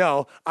like,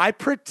 "No, I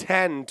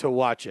pretend to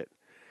watch it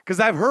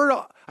because I've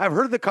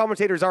heard the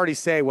commentators already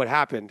say what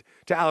happened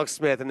to Alex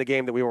Smith in the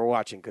game that we were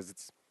watching because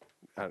it's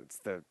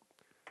the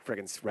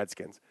friggin'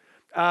 Redskins."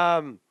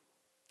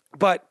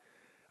 But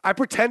I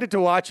pretended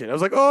to watch it. I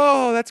was like,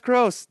 "Oh, that's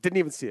gross." Didn't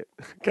even see it.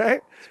 Okay?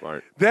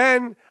 Smart.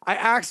 Then I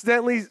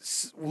accidentally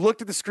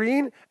looked at the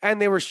screen,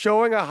 and they were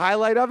showing a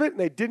highlight of it, and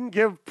they didn't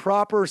give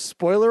proper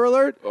spoiler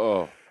alert.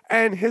 Oh.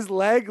 And his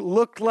leg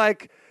looked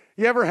like,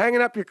 you ever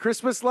hanging up your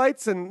Christmas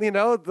lights and,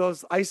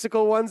 those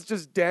icicle ones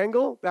just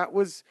dangle? That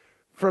was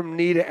from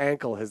knee to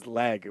ankle, his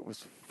leg. It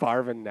was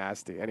farvin'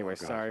 nasty. Anyway,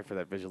 sorry for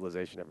that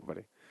visualization,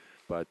 everybody.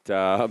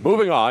 But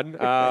moving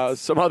on,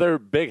 some other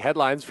big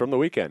headlines from the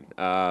weekend.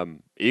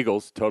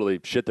 Eagles totally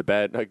shit the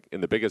bed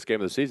in the biggest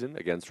game of the season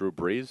against Drew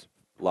Brees.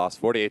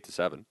 Lost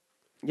 48-7.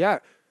 Yeah.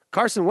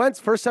 Carson Wentz,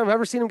 first time I've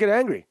ever seen him get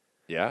angry.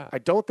 Yeah. I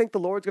don't think the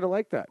Lord's going to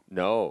like that.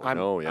 No.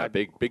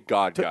 Big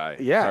God guy,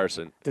 yeah.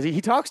 Carson. Does he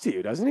talks to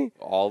you, doesn't he?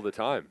 All the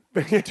time.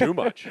 Too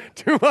much.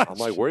 Too much. I'm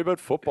like, worry about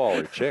football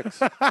or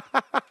chicks.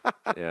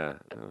 Yeah.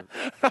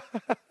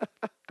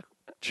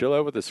 Chill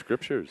out with the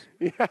scriptures.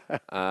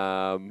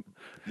 Yeah.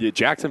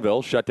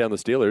 Jacksonville shut down the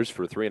Steelers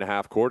for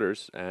 3.5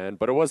 quarters,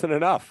 but it wasn't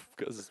enough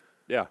because,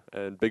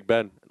 and Big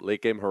Ben,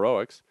 late game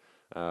heroics,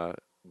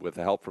 with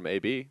the help from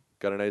AB,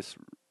 got a nice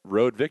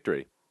road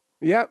victory.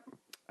 Yep.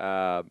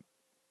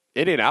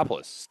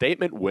 Indianapolis,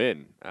 statement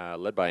win,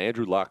 led by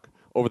Andrew Luck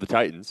over the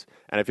Titans.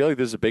 And I feel like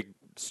this is a big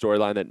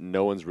storyline that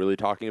no one's really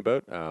talking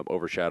about,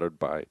 overshadowed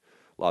by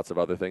lots of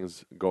other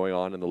things going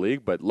on in the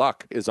league. But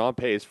Luck is on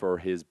pace for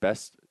his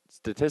best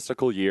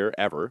statistical year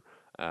ever.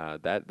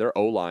 That their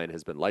O-line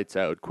has been lights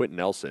out. Quentin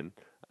Nelson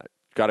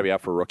got to be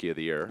out for Rookie of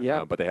the Year.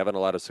 Yeah. But they haven't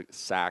allowed a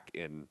sack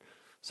in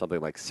something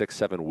like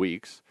 6-7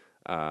 weeks.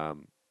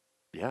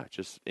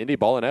 Just Indy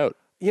balling out.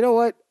 You know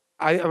what?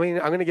 I mean,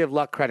 I'm going to give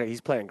Luck credit.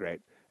 He's playing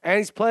great. And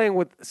he's playing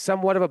with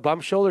somewhat of a bum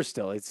shoulder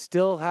still. He's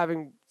still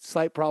having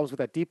slight problems with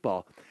that deep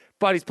ball.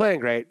 But he's playing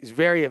great. He's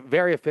very,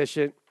 very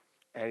efficient,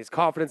 and his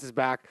confidence is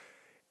back.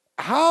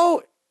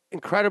 How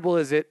incredible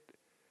is it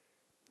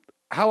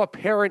how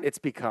apparent it's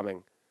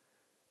becoming?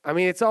 I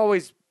mean, it's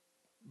always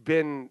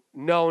been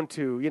known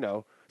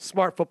to,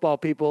 smart football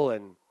people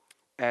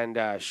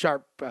and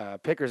sharp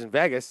pickers in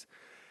Vegas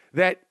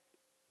that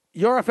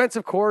your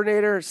offensive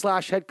coordinator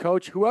 / head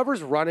coach,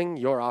 whoever's running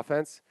your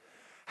offense,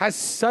 has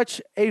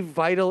such a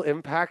vital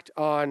impact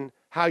on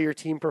how your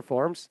team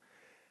performs.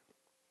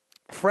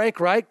 Frank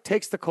Reich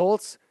takes the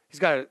Colts. He's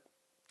got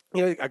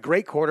a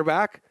great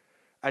quarterback,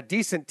 a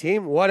decent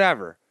team,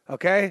 whatever,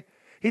 okay?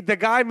 The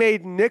guy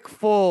made Nick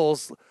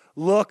Foles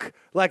look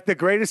like the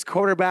greatest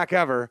quarterback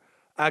ever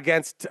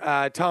against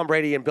Tom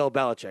Brady and Bill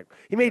Belichick.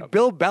 He made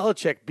Bill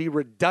Belichick be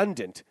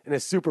redundant in a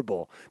Super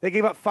Bowl. They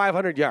gave up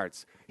 500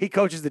 yards. He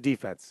coaches the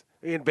defense,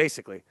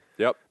 basically.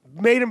 Yep.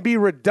 Made him be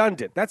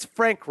redundant. That's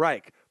Frank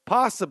Reich,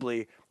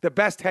 possibly the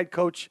best head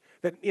coach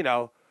that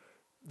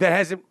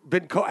hasn't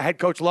been head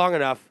coach long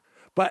enough.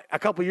 But a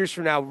couple years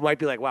from now, we might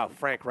be like, wow,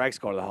 Frank Reich's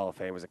going to the Hall of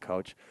Fame as a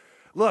coach.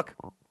 Look,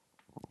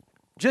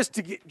 just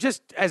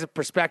as a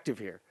perspective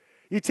here,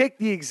 you take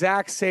the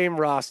exact same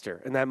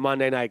roster in that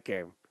Monday night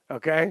game,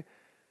 okay?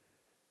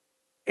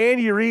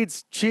 Andy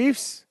Reid's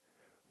Chiefs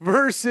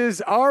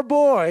versus our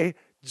boy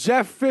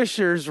Jeff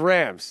Fisher's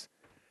Rams.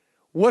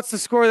 What's the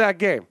score of that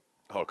game?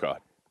 Oh,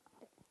 God.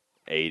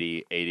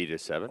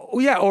 80-7? Oh,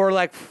 yeah, or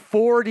like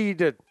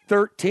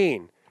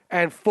 40-13.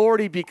 And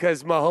 40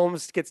 because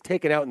Mahomes gets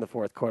taken out in the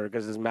fourth quarter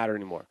because it doesn't matter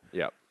anymore.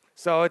 Yeah.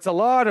 So it's a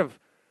lot of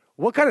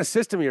what kind of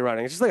system you're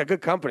running. It's just like a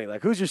good company.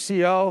 Like, who's your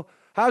CO?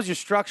 How's your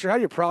structure? How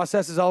do your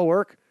processes all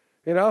work?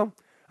 You know,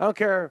 I don't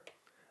care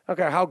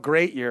how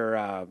great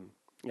your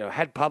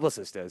head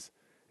publicist is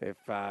if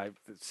the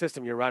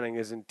system you're running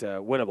isn't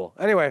winnable.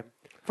 Anyway,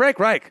 Frank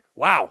Reich.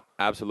 Wow.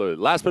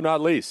 Absolutely. Last but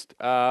not least,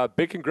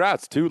 big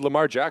congrats to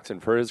Lamar Jackson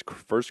for his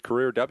first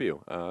career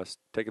W,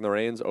 taking the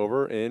reins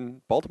over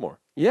in Baltimore.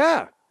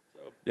 Yeah.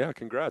 Yeah,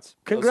 congrats.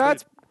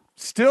 Congrats.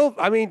 Still,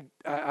 I mean,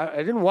 I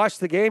didn't watch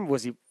the game.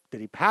 Did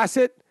he pass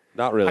it?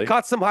 Not really. I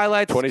caught some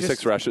highlights.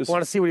 26 rushes.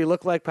 Want to see what he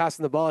looked like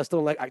passing the ball. I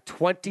still like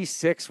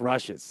 26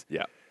 rushes.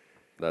 Yeah.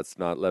 That's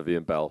not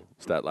Le'Veon Bell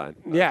stat line.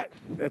 Yeah,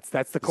 that's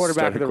the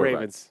quarterback of the quarterback.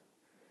 Ravens.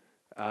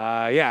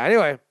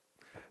 Anyway,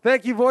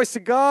 thank you, voice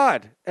of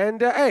God.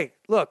 And, hey,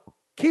 look,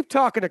 keep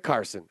talking to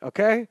Carson,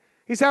 okay?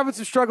 He's having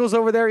some struggles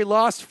over there. He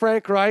lost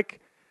Frank Reich.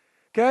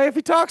 Okay, if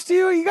he talks to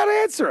you, you got to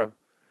answer him.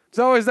 It's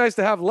always nice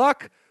to have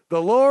luck,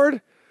 the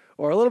Lord,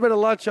 or a little bit of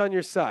lunch on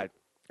your side.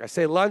 I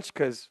say lunch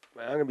because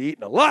I'm going to be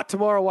eating a lot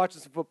tomorrow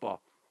watching some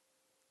football.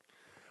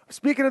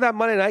 Speaking of that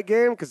Monday night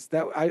game, because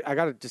I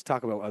got to just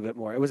talk about it a bit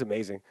more. It was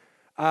amazing.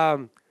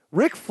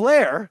 Ric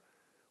Flair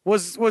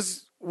was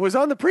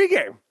on the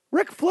pregame.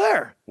 Ric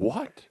Flair.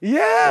 What?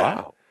 Yeah.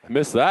 Wow. I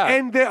missed that.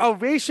 And the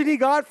ovation he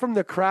got from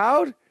the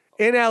crowd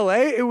in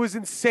L.A., it was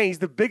insane. He's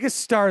the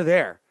biggest star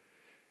there.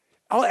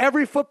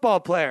 Every football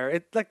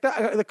player,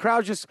 the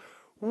crowd just,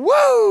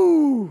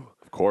 woo!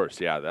 Of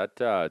course, yeah. That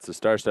it's a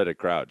star-studded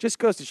crowd. Just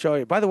goes to show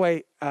you. By the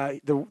way,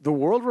 the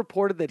World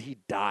reported that he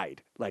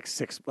died like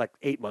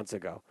 8 months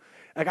ago.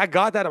 Like I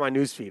got that on my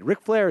newsfeed. Ric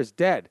Flair is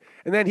dead,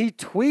 and then he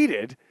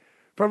tweeted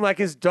from like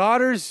his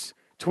daughter's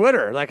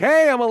Twitter, like,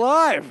 "Hey, I'm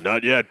alive."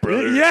 Not yet,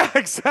 brother. Yeah,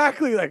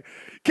 exactly. Like,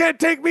 can't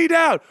take me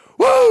down.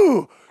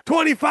 Woo!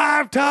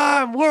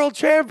 25-time world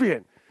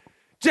champion,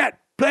 jet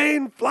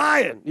plane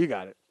flying. You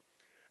got it.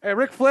 Hey,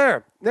 Ric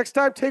Flair, next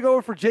time take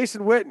over for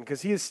Jason Witten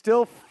because he is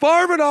still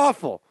farming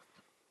awful.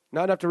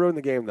 Not enough to ruin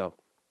the game, though.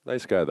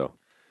 Nice guy, though.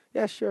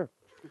 Yeah, sure.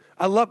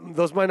 I love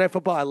those Monday Night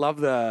Football. I love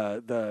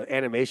the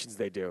animations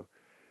they do.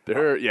 I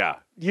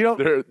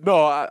don't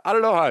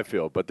know how I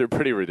feel, but they're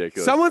pretty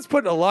ridiculous. Someone's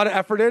putting a lot of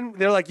effort in.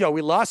 They're like, yo,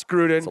 we lost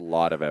Gruden. It's a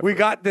lot of effort. We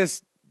got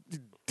this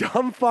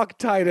dumb fuck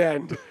tight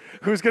end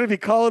who's going to be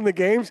calling the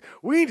games.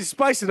 We need to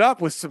spice it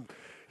up with some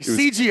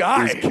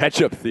CGI. It was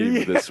ketchup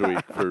theme this week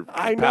for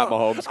Pat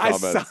Mahomes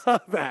comments. I saw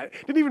that.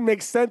 Didn't even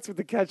make sense with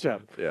the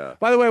ketchup. Yeah.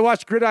 By the way,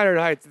 watch Gridiron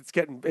Heights.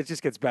 It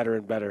just gets better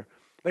and better.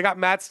 They got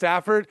Matt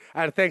Stafford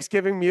at a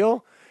Thanksgiving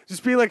meal.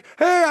 Just be like,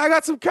 hey, I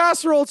got some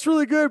casserole. It's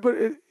really good, but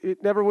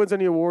it never wins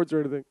any awards or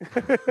anything.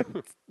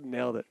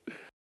 Nailed it.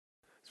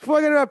 Before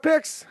I get into our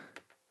picks,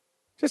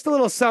 just a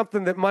little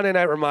something that Monday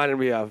night reminded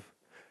me of.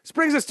 This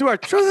brings us to our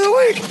Truth of the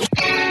Week.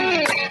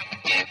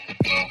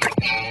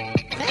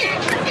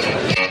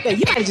 Yeah,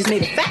 you might have just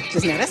made a fact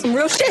just now. That's some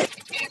real shit.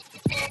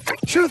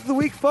 Truth of the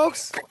Week,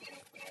 folks,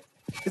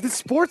 is that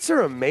sports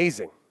are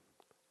amazing.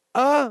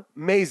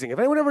 Amazing. If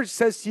anyone ever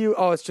says to you,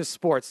 oh, it's just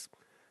sports,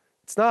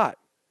 it's not.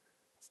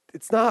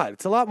 It's not.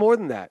 It's a lot more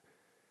than that.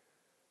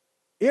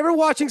 You ever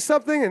watching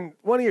something and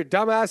one of your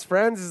dumbass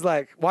friends is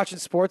like watching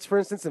sports, for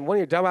instance, and one of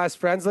your dumbass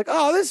friends is like,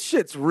 oh, this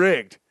shit's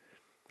rigged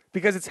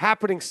because it's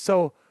happening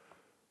so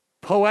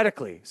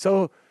poetically.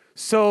 So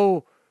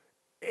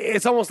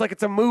it's almost like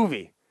it's a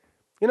movie.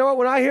 You know what?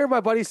 When I hear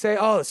my buddy say,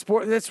 oh, the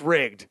sport, that's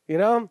rigged, you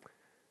know,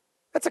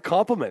 that's a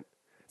compliment.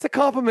 It's a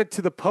compliment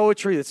to the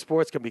poetry that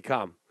sports can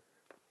become.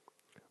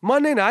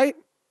 Monday night,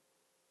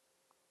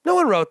 no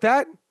one wrote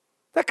that.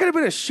 That could have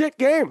been a shit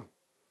game.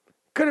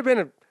 Could have been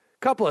a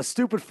couple of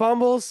stupid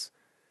fumbles.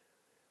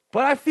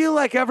 But I feel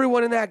like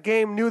everyone in that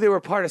game knew they were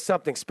part of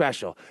something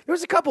special. There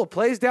was a couple of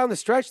plays down the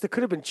stretch that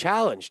could have been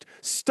challenged.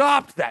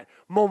 Stopped that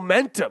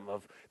momentum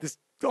of this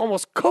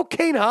almost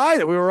cocaine high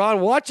that we were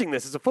on watching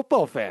this as a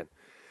football fan.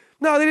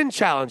 No, they didn't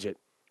challenge it.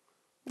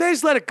 They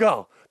just let it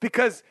go.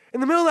 Because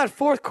in the middle of that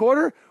fourth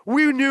quarter,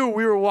 we knew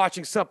we were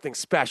watching something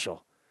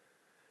special.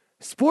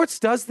 Sports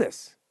does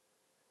this.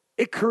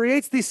 It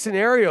creates these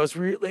scenarios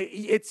where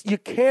you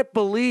can't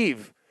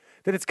believe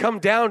that it's come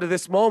down to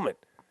this moment.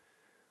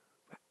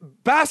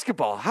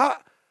 Basketball, how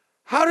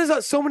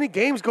does so many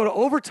games go to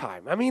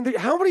overtime? I mean,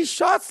 how many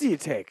shots do you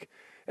take?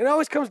 And it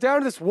always comes down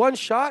to this one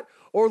shot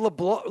or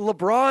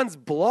LeBron's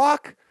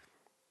block.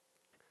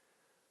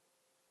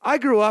 I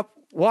grew up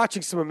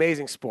watching some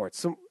amazing sports,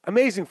 some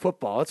amazing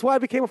football. That's why I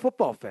became a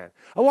football fan.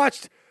 I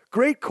watched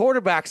great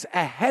quarterbacks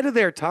ahead of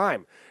their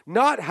time,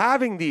 not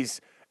having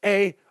these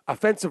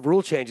offensive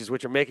rule changes,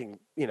 which are making,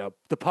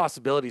 the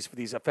possibilities for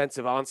these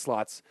offensive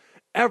onslaughts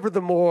ever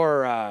the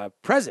more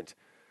present.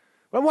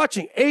 I'm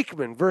watching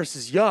Aikman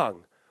versus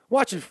Young,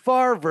 watching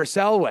Favre versus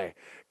Elway,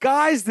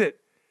 guys that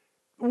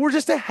were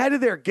just ahead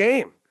of their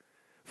game.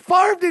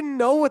 Favre didn't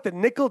know what the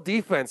nickel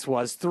defense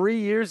was 3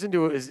 years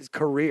into his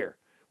career.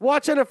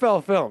 Watch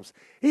NFL films.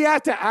 He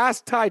had to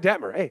ask Ty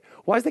Detmer, hey,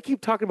 why does they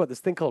keep talking about this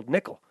thing called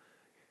nickel?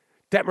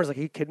 Detmer's like,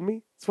 are you kidding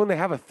me? It's when they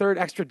have a third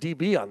extra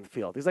DB on the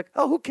field. He's like,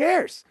 oh, who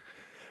cares?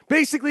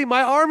 Basically,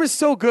 my arm is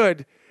so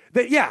good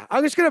that, yeah,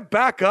 I'm just going to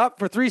back up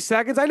for 3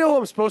 seconds. I know who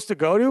I'm supposed to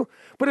go to,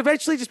 but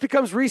eventually it just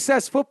becomes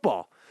recess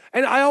football.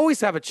 And I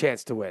always have a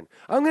chance to win.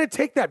 I'm going to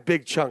take that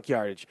big chunk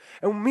yardage.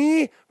 And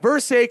me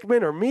versus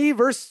Aikman or me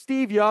versus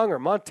Steve Young or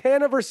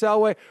Montana versus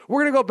Elway,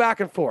 we're going to go back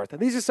and forth.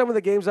 And these are some of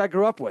the games I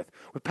grew up with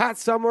Pat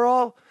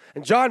Summerall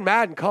and John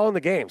Madden calling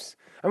the games.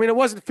 I mean, it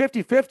wasn't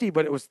 50-50,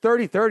 but it was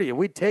 30-30, and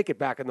we'd take it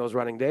back in those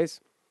running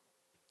days.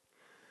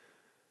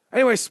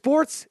 Anyway,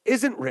 sports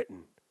isn't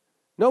written.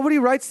 Nobody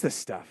writes this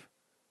stuff.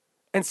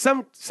 And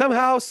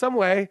somehow, some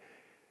way,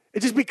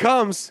 it just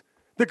becomes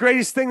the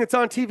greatest thing that's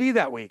on TV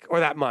that week or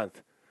that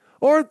month.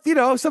 Or,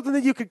 something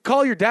that you could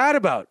call your dad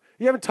about.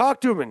 You haven't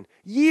talked to him in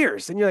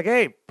years. And you're like,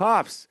 hey,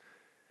 Pops.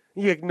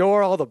 You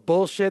ignore all the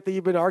bullshit that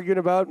you've been arguing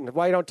about and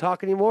why you don't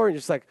talk anymore. And you're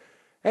just like,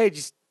 hey,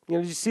 did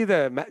you see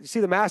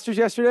the Masters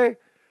yesterday?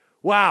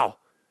 Wow.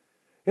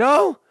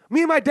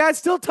 Me and my dad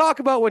still talk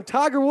about when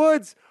Tiger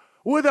Woods,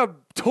 with a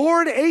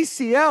torn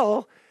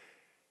ACL,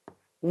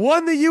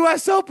 won the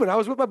U.S. Open. I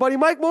was with my buddy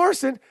Mike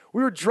Morrison.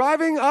 We were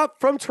driving up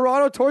from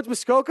Toronto towards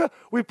Muskoka.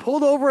 We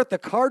pulled over at the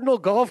Cardinal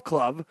Golf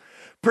Club,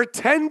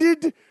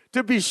 pretended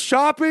to be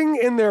shopping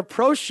in their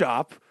pro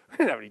shop. I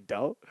didn't have any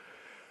dough.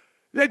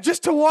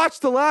 Just to watch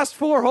the last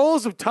 4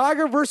 holes of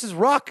Tiger versus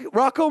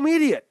Rocco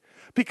Mediate,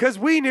 because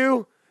we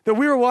knew that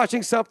we were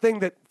watching something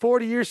that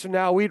 40 years from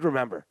now we'd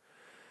remember.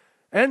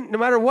 And no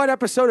matter what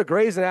episode of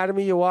Grey's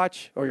Anatomy you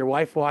watch or your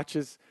wife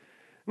watches,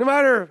 no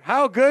matter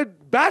how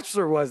good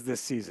Bachelor was this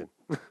season,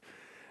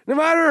 no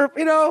matter,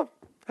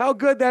 how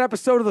good that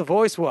episode of The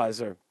Voice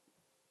was, or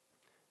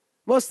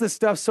most of this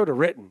stuff's sort of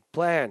written,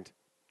 planned,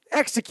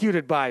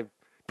 executed by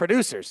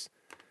producers.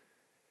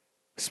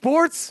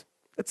 Sports,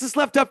 it's just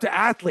left up to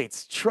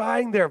athletes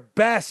trying their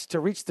best to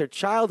reach their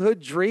childhood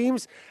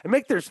dreams and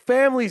make their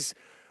families,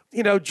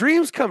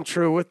 dreams come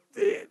true with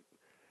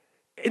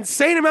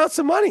insane amounts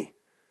of money.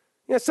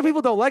 Some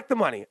people don't like the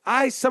money.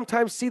 I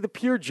sometimes see the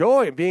pure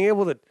joy in being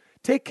able to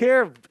take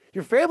care of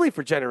your family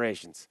for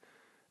generations.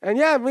 And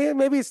yeah,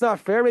 maybe it's not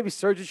fair. Maybe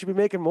surgeons should be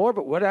making more,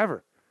 but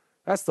whatever.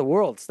 That's the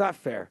world. It's not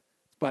fair.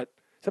 But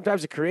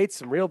sometimes it creates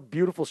some real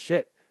beautiful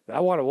shit that I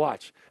want to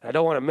watch and I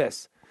don't want to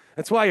miss.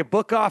 That's why you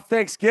book off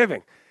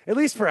Thanksgiving, at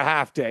least for a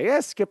half day.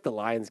 Yeah, skip the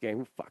Lions game.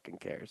 Who fucking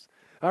cares?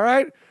 All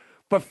right?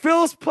 But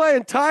Phil's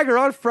playing Tiger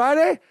on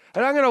Friday,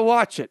 and I'm going to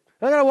watch it.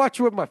 I'm going to watch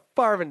it with my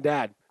Farvin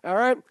dad. All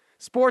right?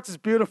 Sports is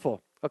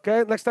beautiful.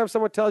 Okay? Next time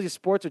someone tells you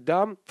sports are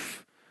dumb,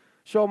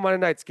 show them Monday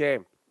night's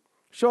game.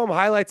 Show them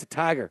highlights of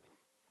Tiger.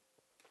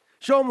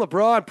 Show them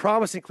LeBron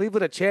promising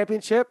Cleveland a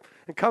championship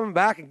and coming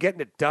back and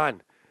getting it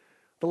done.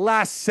 The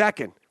last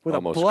second with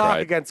Almost a block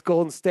cried. against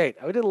Golden State.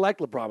 I didn't like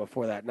LeBron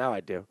before that. Now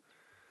I do.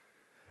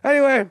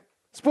 Anyway,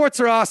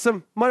 sports are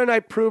awesome. Monday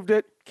night proved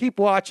it. Keep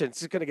watching. It's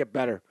just going to get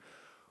better.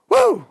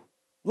 Woo!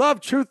 Love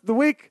Truth of the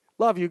Week.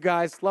 Love you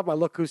guys. Love my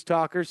Look Who's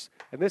Talkers.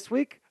 And this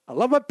week, I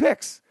love my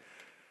picks.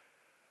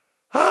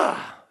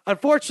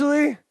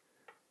 Unfortunately,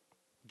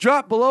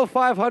 dropped below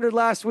 500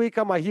 last week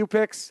on my Hugh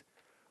picks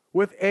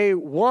with a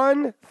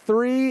 1,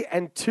 3,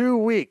 and 2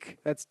 week.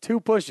 That's 2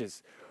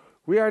 pushes.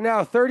 We are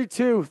now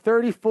 32,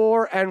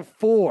 34, and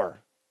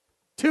 4.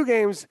 2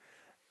 games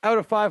out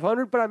of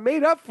 500, but I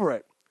made up for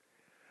it.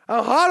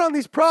 I'm hot on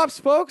these props,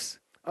 folks.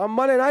 On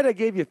Monday night, I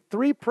gave you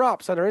 3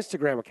 props on our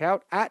Instagram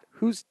account, at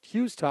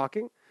Hughes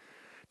Talking.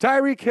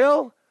 Tyreek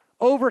Hill,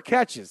 over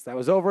catches. That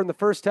was over in the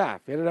first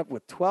half. He ended up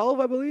with 12,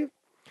 I believe.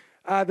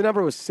 The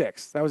number was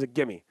 6. That was a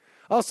gimme.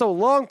 Also,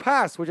 long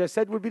pass, which I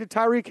said would be to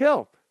Tyreek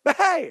Hill. But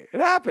hey,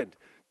 it happened.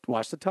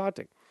 Watch the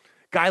taunting.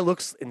 Guy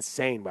looks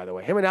insane, by the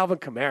way. Him and Alvin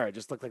Kamara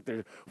just look like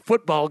they're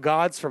football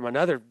gods from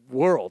another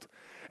world.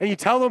 And you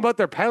tell them about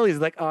their penalties,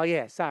 like, oh,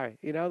 yeah, sorry.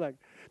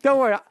 Don't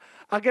worry.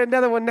 I'll get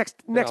another one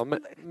next. I'll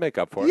make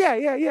up for it.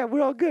 Yeah.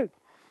 We're all good.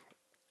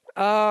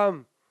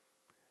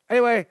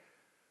 Anyway,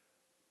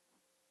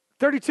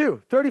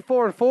 32,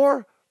 34, and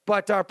 4.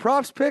 But our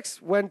props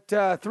picks went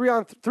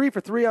 3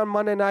 for 3 on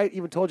Monday night.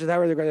 Even told you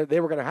that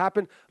they were going to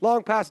happen.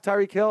 Long pass to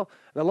Tyreek Hill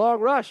and a long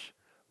rush.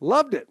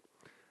 Loved it.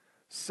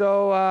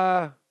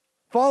 So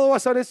follow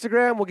us on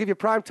Instagram. We'll give you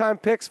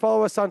primetime picks.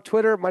 Follow us on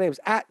Twitter. My name is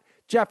at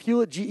Jeff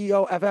Hewlett,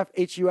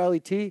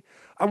 GeoffHulet.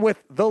 I'm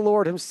with the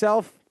Lord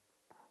himself.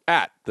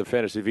 At the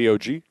Fantasy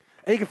VOG.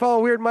 And you can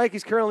follow Weird Mike.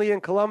 He's currently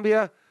in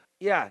Colombia.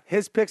 Yeah,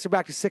 his picks are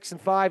back to 6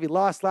 and 5. He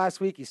lost last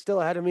week. He's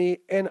still ahead of me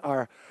in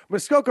our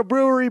Muskoka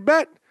Brewery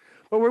bet.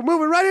 But we're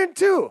moving right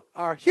into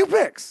our Hugh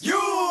picks.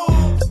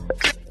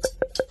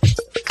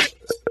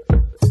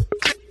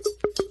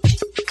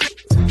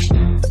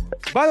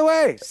 By the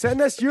way, send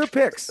us your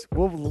picks.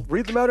 We'll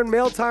read them out in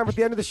mail time at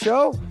the end of the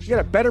show. You got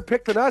a better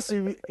pick than us.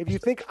 If you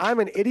think I'm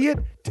an idiot,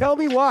 tell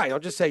me why.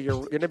 Don't just say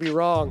you're going to be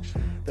wrong.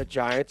 The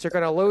Giants are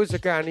going to lose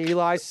again.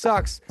 Eli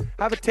sucks.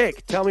 Have a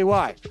take. Tell me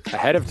why.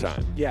 Ahead of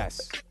time.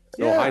 Yes.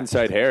 No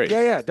hindsight Harry.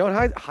 Yeah.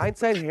 Don't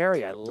hindsight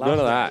Harry. I love None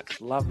of that.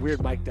 Love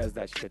Weird Mike does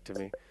that shit to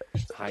me.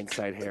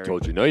 Hindsight Harry.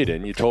 Told you. No, you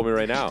didn't. You told me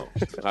right now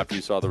after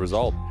you saw the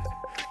result.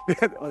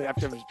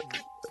 After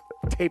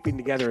taping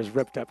together his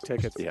ripped up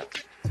tickets. Yeah.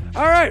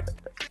 All right.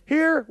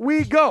 Here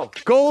we go.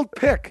 Gold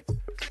pick.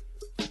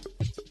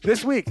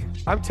 This week,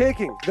 I'm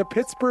taking the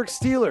Pittsburgh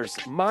Steelers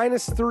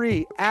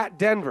 -3 at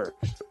Denver.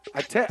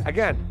 I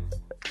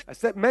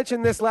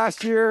mentioned this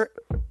last year.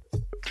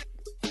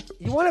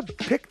 You want to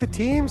pick the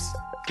teams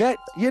that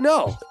you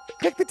know.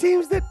 Pick the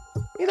teams that,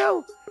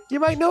 you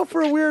might know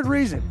for a weird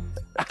reason.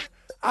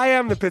 I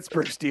am the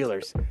Pittsburgh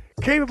Steelers.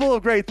 Capable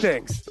of great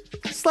things.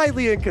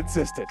 Slightly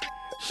inconsistent.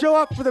 Show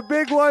up for the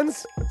big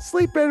ones.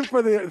 Sleep in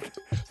for the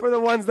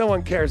ones no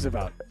one cares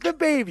about. The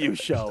Bayview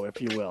show, if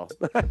you will.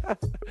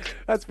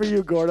 That's for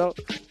you, Gordo.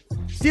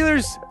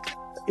 Steelers,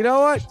 you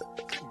know what?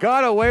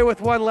 Got away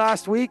with one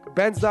last week.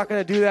 Ben's not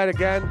going to do that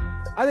again.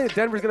 I think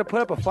Denver's going to put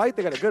up a fight.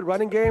 They got a good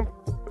running game.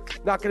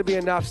 Not going to be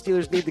enough.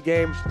 Steelers need the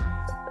game.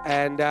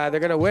 And they're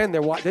going to win. They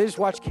just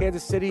watched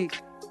Kansas City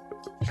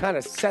kind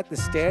of set the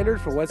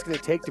standard for what it's going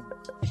to take to,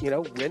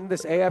 win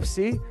this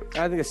AFC.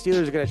 I think the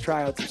Steelers are going to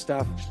try out some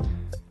stuff.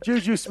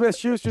 Juju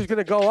Smith-Schuster's going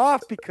to go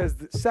off because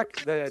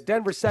the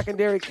Denver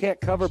secondary can't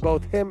cover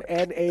both him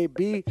and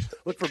AB.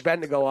 Look for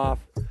Ben to go off.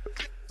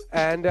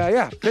 And,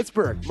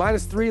 Pittsburgh,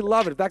 -3,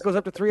 love it. If that goes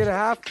up to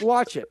 3.5,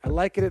 watch it. I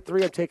like it at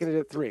 3. I'm taking it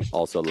at 3.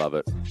 Also love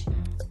it.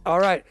 All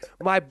right,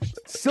 my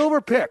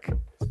silver pick.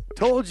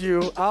 Told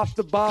you off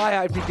the bye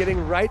I'd be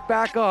getting right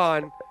back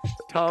on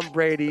Tom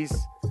Brady's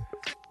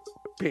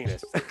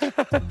penis.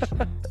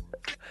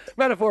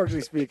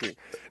 Metaphorically speaking.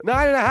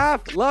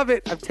 9.5, love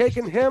it. I'm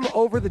taking him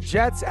over the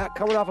Jets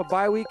coming off a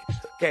bye week.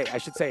 Okay, I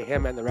should say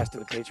him and the rest of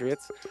the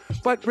Patriots.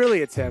 But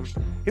really, it's him.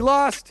 He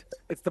lost.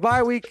 It's the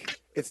bye week.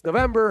 It's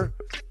November.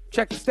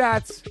 Check the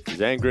stats.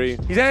 He's angry.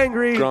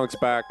 Gronk's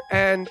back.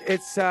 And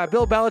it's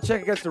Bill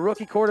Belichick against a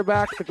rookie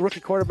quarterback. The rookie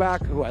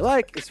quarterback, who I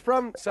like, is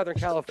from Southern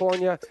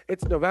California.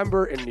 It's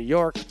November in New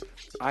York.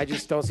 I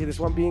just don't see this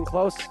one being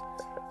close.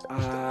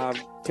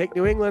 Take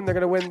New England. They're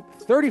going to win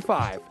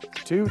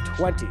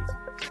 35-20.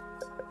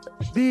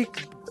 The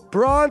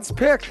bronze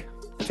pick,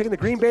 taking the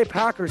Green Bay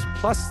Packers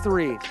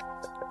 +3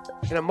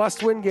 in a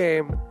must-win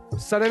game,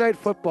 Sunday Night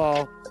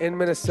Football in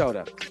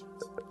Minnesota.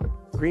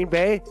 Green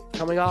Bay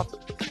coming off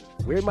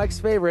Weird Mike's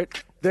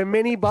favorite, the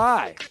mini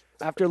bye,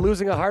 after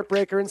losing a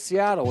heartbreaker in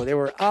Seattle where they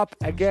were up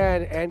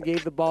again and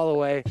gave the ball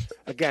away.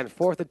 Again,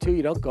 4th and 2,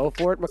 you don't go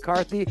for it.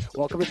 McCarthy,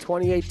 welcome to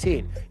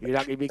 2018. You're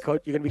not going to be you're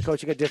going to be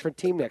coaching a different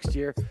team next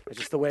year. That's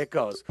just the way it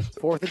goes.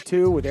 4th and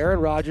 2 with Aaron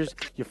Rodgers,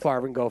 you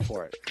farm and go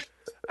for it.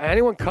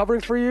 Anyone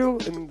covering for you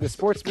in the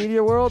sports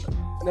media world,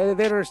 they don't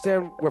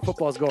understand where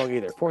football's going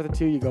either. 4th and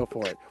 2, you go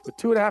for it. With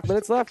 2.5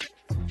 minutes left,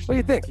 what do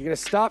you think? You're going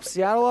to stop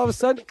Seattle all of a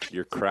sudden?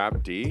 Your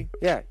crap D?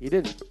 Yeah, you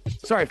didn't.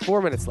 Sorry,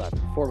 4 minutes left.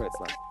 4 minutes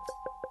left.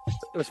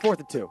 It was 4th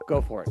and 2.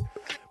 Go for it.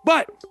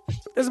 But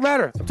doesn't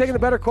matter. I'm taking the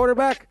better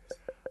quarterback.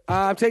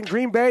 I'm taking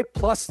Green Bay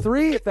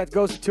 +3. If that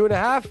goes to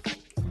 2.5,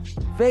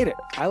 fade it.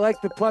 I like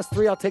the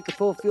 +3. I'll take the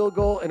full field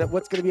goal in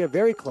what's going to be a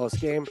very close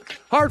game.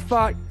 Hard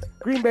fought.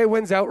 Green Bay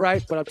wins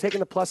outright, but I'm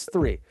taking the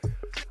 +3.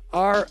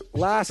 Our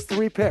last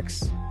 3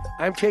 picks.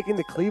 I'm taking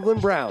the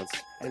Cleveland Browns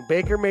and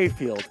Baker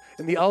Mayfield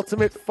in the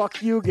ultimate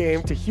fuck you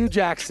game to Hugh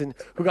Jackson,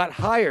 who got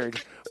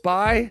hired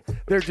by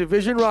their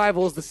division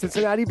rivals, the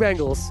Cincinnati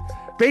Bengals,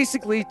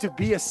 basically to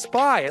be a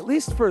spy, at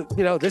least for,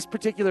 this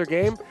particular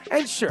game.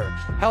 And sure,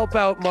 help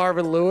out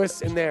Marvin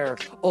Lewis and their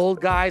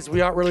old guys. We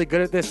aren't really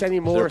good at this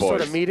anymore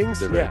sort of meetings.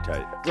 They're very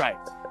tight. Right.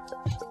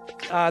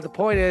 The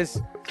point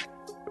is,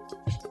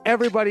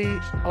 everybody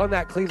on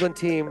that Cleveland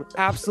team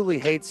absolutely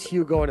hates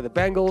Hugh going to the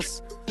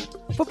Bengals.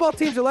 Football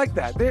teams are like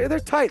that. They're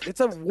tight.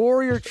 It's a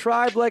warrior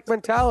tribe-like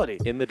mentality.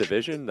 In the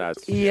division,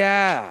 that's...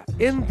 Yeah.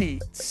 In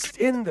the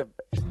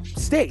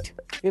state.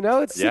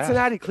 It's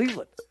Cincinnati,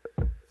 Cleveland.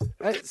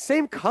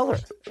 Same color.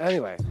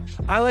 Anyway,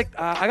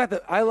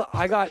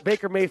 I got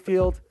Baker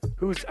Mayfield,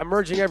 who's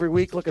emerging every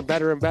week, looking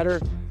better and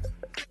better.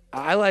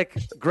 I like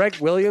Greg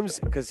Williams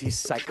because he's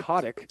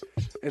psychotic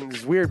in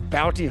his weird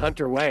bounty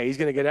hunter way. He's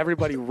going to get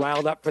everybody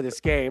riled up for this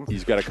game.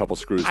 He's got a couple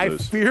screws I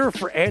loose. fear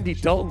for Andy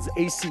Dalton's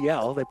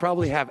ACL. They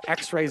probably have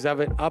x-rays of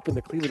it up in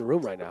the Cleveland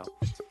room right now.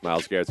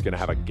 Myles Garrett's going to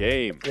have a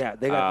game. Yeah,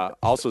 they got.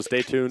 Also,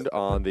 stay tuned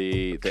on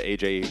the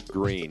AJ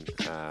Green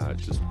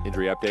just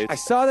injury updates. I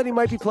saw that he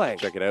might be playing.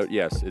 Check it out.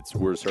 Yes,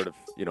 we're sort of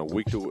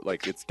week to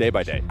it's day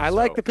by day. I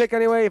like the pick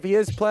anyway. If he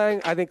is playing,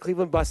 I think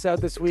Cleveland busts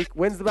out this week,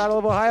 wins the Battle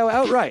of Ohio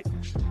outright.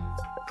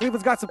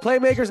 Cleveland's got some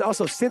playmakers.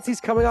 Also, since he's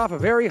coming off a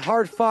very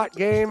hard-fought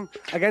game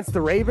against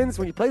the Ravens,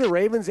 when you play the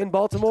Ravens in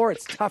Baltimore,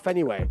 it's tough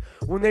anyway.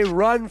 When they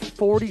run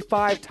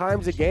 45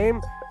 times a game,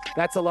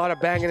 that's a lot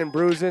of banging and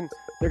bruising.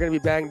 They're going to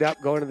be banged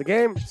up going to the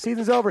game.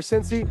 Season's over,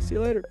 Cincy. See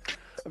you later.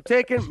 I'm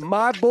taking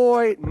my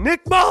boy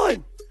Nick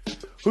Mullen,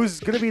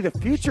 who's going to be the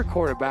future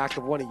quarterback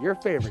of one of your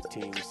favorite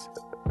teams,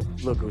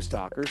 Logo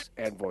Stalkers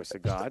and Voice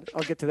of God.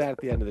 I'll get to that at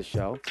the end of the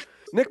show.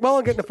 Nick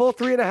Mullen getting a full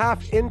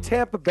 3.5 in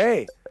Tampa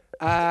Bay.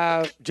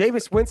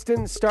 Jameis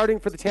Winston starting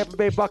for the Tampa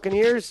Bay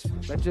Buccaneers.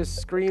 That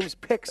just screams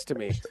picks to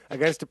me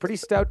against a pretty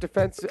stout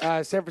defense,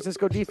 San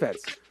Francisco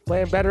defense.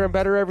 Playing better and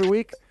better every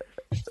week.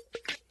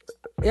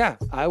 Yeah,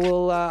 I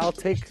will. I'll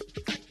take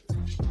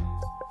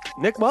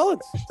Nick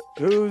Mullins,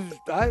 who's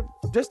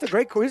just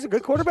he's a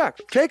good quarterback.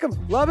 Take him.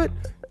 Love it.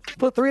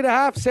 Put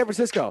 3.5, San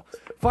Francisco.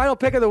 Final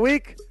pick of the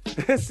week.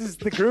 This is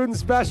the Gruden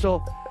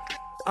special.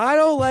 I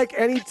don't like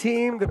any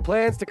team that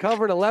plans to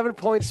cover an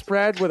 11-point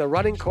spread with a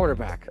running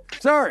quarterback.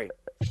 Sorry.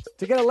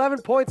 To get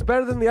 11 points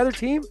better than the other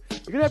team, you're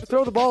going to have to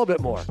throw the ball a bit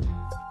more,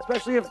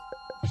 especially if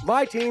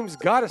my team's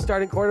got a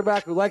starting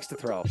quarterback who likes to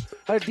throw.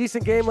 Had a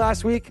decent game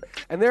last week,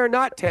 and they're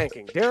not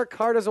tanking. Derek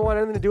Carr doesn't want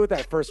anything to do with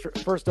that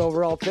first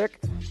overall pick,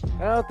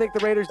 and I don't think the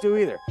Raiders do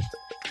either.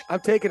 I'm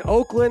taking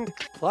Oakland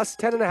plus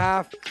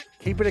 10.5.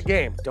 Keep it a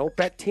game. Don't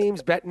bet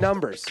teams, bet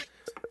numbers.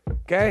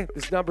 Okay?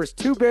 This number's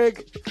too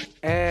big,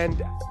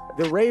 and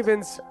the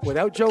Ravens,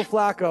 without Joe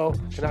Flacco,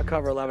 cannot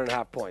cover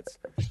 11.5 points.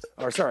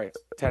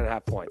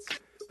 10.5 points.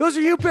 Those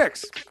are you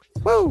picks.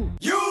 Woo!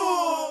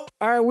 All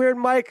right, Weird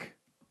Mike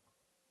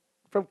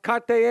from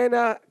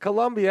Cartagena,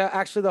 Colombia,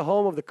 actually the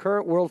home of the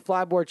current world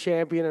flyboard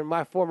champion and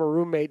my former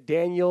roommate,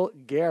 Daniel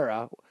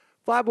Guerra.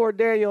 Flyboard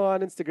Daniel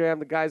on Instagram.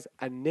 The guy's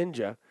a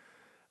ninja.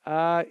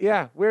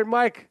 Yeah, Weird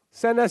Mike,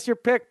 send us your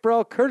pick,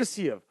 bro,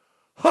 courtesy of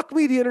Huck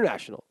Media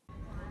International.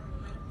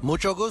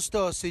 Mucho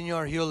gusto,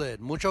 Senor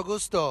Hewlett. Mucho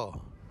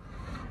gusto.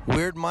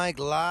 Weird Mike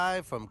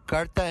live from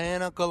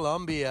Cartagena,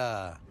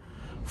 Colombia.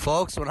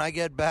 Folks, when I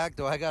get back,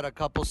 I got a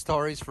couple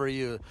stories for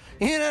you.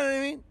 You know what I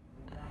mean?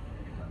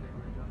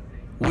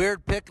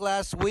 Weird pick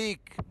last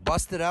week.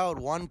 Busted out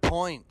 1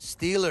 point.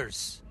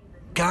 Steelers.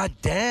 God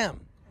damn.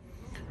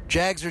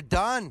 Jags are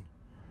done.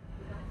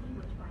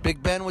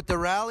 Big Ben with the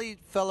rally.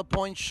 Fell a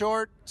point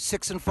short.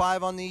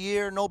 6-5 on the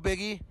year. No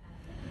biggie.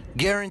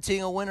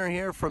 Guaranteeing a winner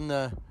here from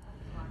the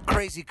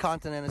crazy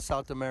continent of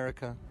South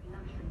America.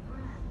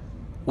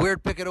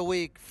 Weird pick of the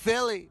week.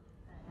 Philly.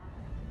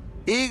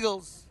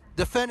 Eagles.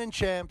 Defending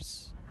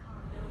champs.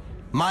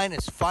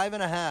 Minus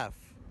 5.5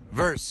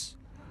 versus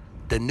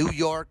the New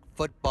York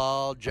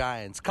Football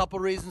Giants. Couple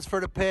reasons for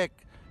the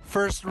pick.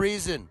 First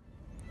reason,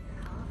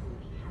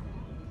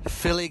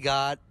 Philly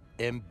got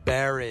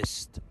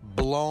embarrassed,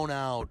 blown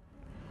out,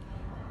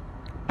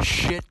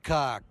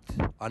 shit-cocked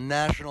on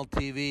national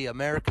TV.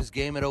 America's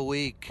Game of the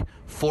Week,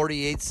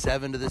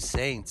 48-7 to the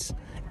Saints.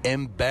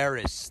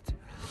 Embarrassed.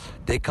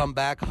 They come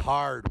back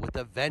hard with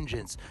a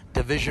vengeance.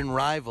 Division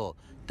rival.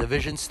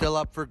 Division still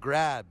up for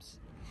grabs.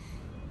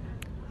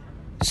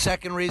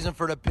 Second reason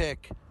for the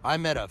pick,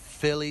 I'm at a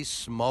Philly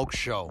smoke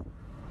show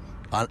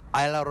on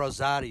Isla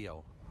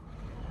Rosario.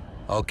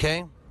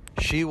 Okay?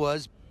 She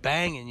was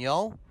banging,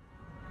 yo.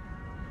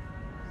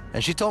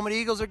 And she told me the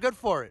Eagles are good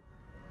for it.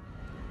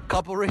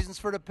 Couple reasons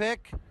for the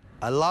pick.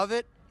 I love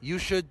it. You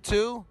should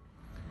too.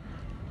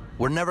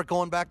 We're never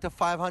going back to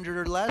 500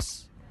 or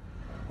less.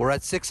 We're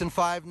at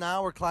 6-5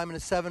 now. We're climbing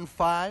to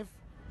 7-5.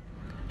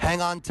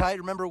 Hang on tight.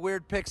 Remember,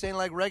 weird picks ain't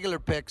like regular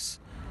picks.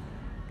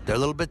 They're a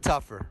little bit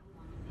tougher.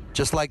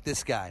 Just like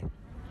this guy.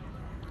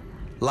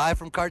 Live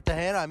from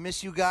Cartagena. I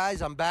miss you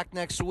guys. I'm back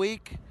next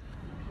week.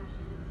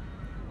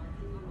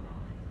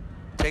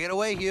 Take it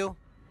away, Hugh.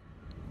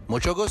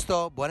 Mucho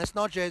gusto. Buenas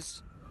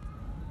noches.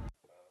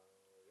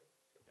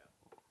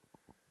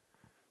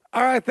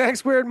 All right,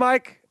 thanks, Weird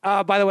Mike.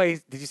 By the way,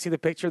 did you see the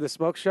picture of the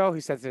smoke show?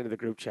 He sent it into the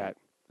group chat.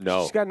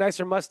 No. She's got a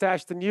nicer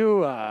mustache than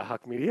you,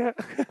 Huck Media.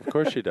 Of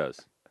course she does.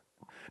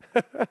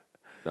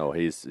 No,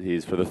 he's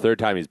for the third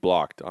time he's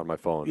blocked on my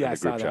phone in the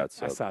group chat.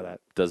 So I saw that.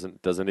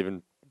 Doesn't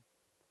even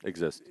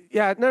exist.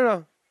 Yeah,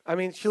 no. I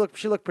mean, she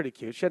looked pretty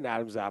cute. She had an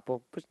Adam's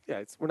apple, but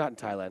yeah, we're not in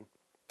Thailand.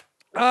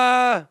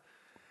 All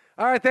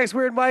right, thanks,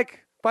 Weird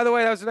Mike. By the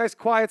way, that was a nice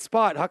quiet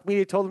spot. Huck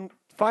Media told him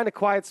find a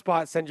quiet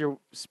spot, send your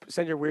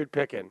weird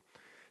pick in.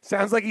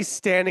 Sounds like he's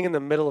standing in the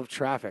middle of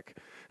traffic.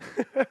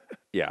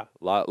 Yeah,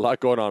 lot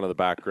going on in the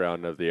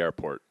background of the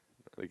airport.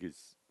 I think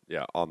he's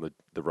on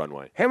the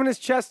runway. Him and his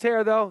chest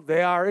hair, though,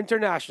 they are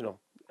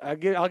international. I'll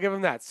give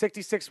him that.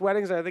 66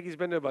 weddings, and I think he's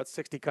been to about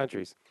 60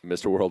 countries.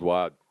 Mr.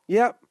 Worldwide.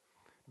 Yep.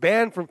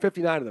 Banned from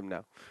 59 of them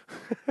now.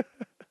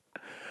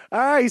 All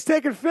right, he's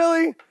taking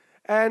Philly,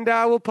 and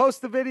we'll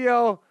post the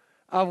video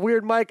of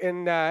Weird Mike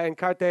and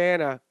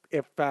Cartagena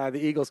if the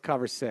Eagles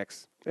cover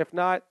 6. If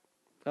not,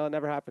 it'll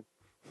never happen.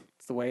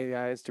 It's the way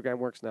Instagram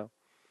works now.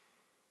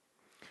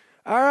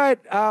 All right.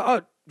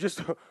 Just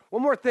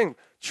one more thing.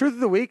 Truth of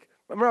the week.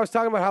 Remember I was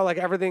talking about how like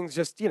everything's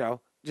just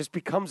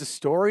becomes a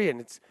story and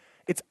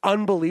it's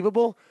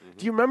unbelievable. Mm-hmm.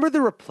 Do you remember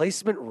the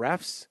replacement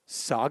refs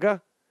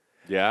saga?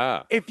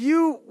 Yeah.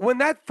 When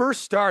that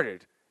first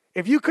started,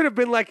 if you could have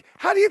been like,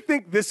 how do you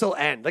think this will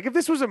end? Like if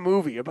this was a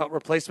movie about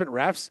replacement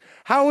refs,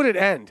 how would it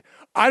end?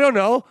 I don't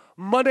know.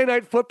 Monday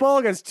Night Football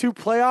against 2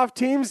 playoff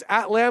teams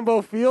at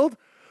Lambeau Field.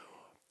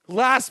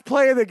 Last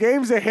play of the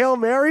game's a Hail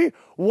Mary.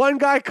 One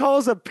guy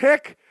calls a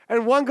pick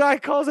and one guy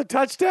calls a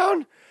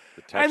touchdown.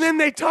 And then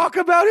they talk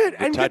about it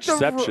and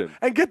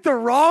get the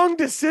wrong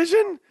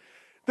decision.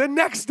 The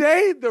next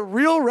day, the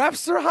real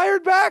refs are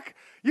hired back.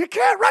 You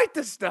can't write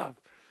this stuff.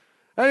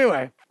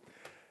 Anyway,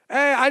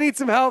 hey, I need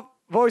some help.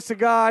 Voice of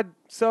God.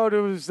 So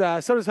does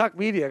Huck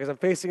Media because I'm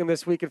facing him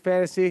this week in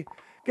fantasy.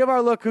 Give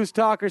our Look Who's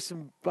Talker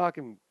some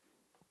fucking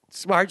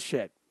smart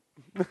shit.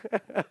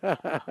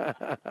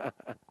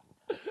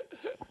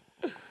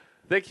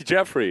 Thank you,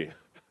 Jeffrey.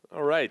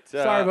 All right.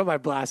 Sorry about my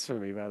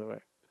blasphemy, by the way.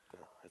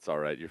 It's all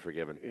right. You're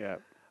forgiven. Yeah.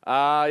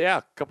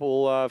 A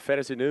couple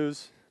fantasy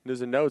news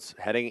and notes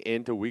heading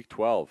into Week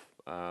 12.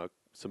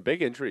 Some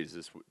big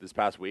injuries this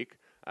past week.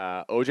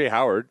 O.J.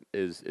 Howard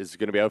is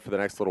going to be out for the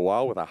next little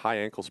while with a high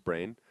ankle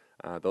sprain.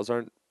 Those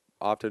aren't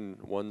often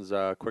ones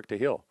quick to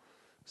heal.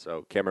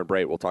 So Cameron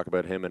Brate, we'll talk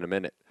about him in a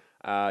minute.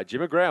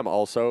 Jimmy Graham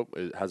also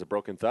has a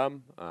broken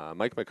thumb.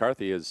 Mike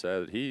McCarthy has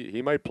said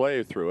he might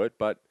play through it,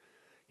 but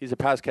he's a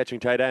pass-catching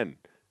tight end.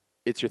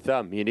 It's your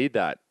thumb. You need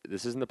that.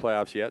 This isn't the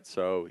playoffs yet,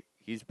 so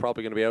he's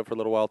probably going to be out for a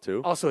little while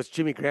too. Also, it's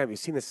Jimmy Graham. You've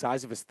seen the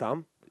size of his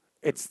thumb?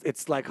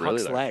 It's like Really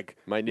Huck's large. leg.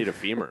 Might need a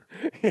femur.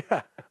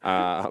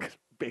 Yeah.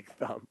 Big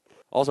thumb.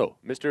 Also,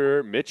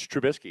 Mr. Mitch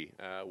Trubisky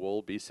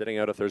will be sitting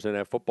out of Thursday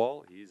Night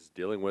Football. He's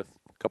dealing with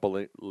a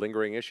couple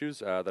lingering issues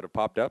that have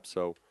popped up,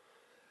 so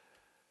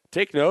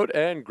take note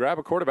and grab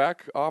a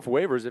quarterback off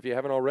waivers if you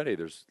haven't already.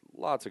 There's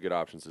lots of good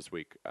options this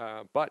week.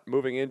 But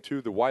moving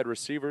into the wide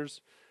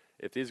receivers,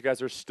 if these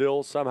guys are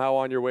still somehow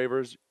on your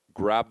waivers,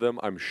 grab them.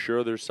 I'm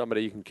sure there's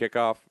somebody you can kick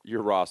off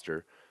your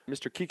roster.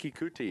 Mr. Kiki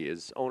Kuti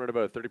is owned in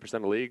about 30%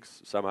 of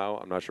leagues somehow.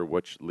 I'm not sure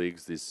which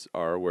leagues these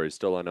are where he's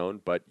still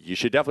unowned, but you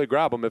should definitely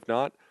grab him if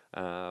not.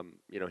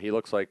 He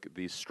looks like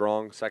the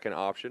strong second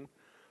option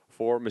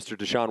for Mr.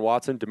 Deshaun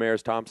Watson.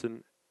 Demaryius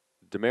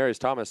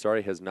Thomas,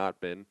 has not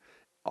been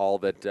all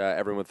that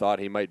everyone thought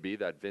he might be,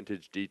 that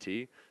vintage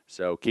DT.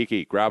 So,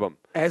 Kiki, grab him.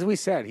 As we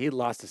said, he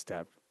lost a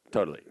step.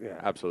 Totally. Yeah.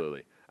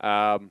 Absolutely.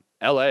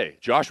 L.A.,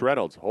 Josh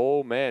Reynolds.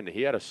 Oh, man,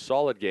 he had a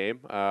solid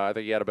game. I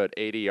think he had about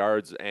 80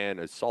 yards and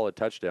a solid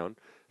touchdown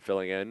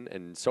filling in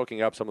and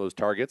soaking up some of those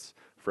targets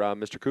from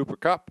Mr. Cooper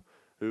Kupp,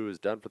 who is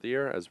done for the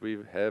year, as we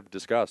have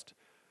discussed.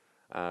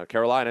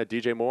 Carolina,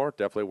 DJ Moore,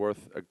 definitely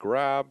worth a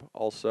grab.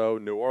 Also,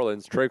 New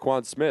Orleans,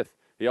 Traquan Smith.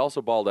 He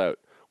also balled out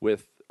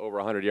with over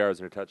 100 yards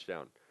and a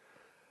touchdown.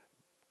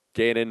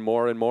 Gaining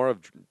more and more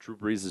of Drew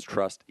Brees'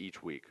 trust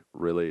each week.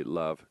 Really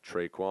love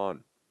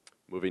Traquan.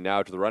 Moving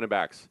now to the running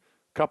backs.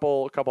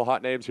 Couple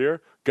hot names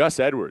here. Gus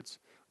Edwards.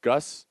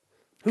 Who's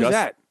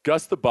that?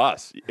 Gus the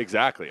Bus.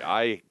 Exactly.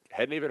 I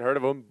hadn't even heard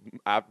of him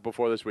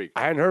before this week.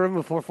 I hadn't heard of him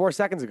before 4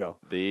 seconds ago.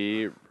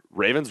 The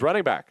Ravens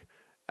running back.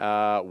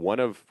 One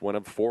of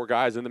 4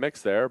 guys in the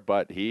mix there,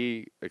 but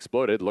he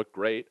exploded, looked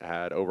great,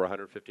 had over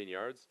 115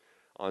 yards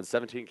on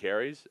 17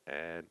 carries,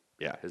 and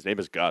yeah, his name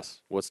is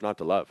Gus. What's not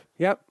to love?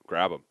 Yep.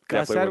 Grab him.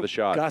 Definitely worth a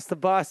shot. Gus the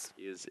Bus.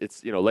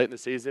 It's late in the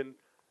season,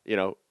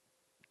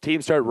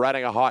 teams start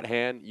riding a hot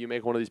hand. You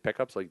make one of these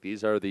pickups, like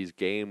these are these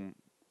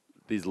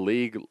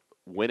league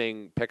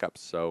winning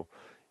pickups. So,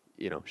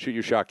 shoot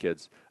your shot,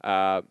 kids.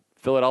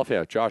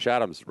 Philadelphia, Josh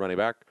Adams, running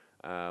back.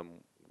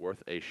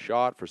 Worth a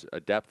shot for a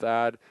depth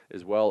add,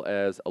 as well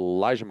as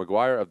Elijah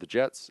McGuire of the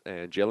Jets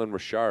and Jalen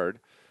Richard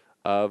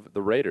of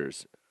the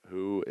Raiders,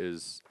 who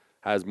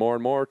has more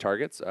and more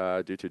targets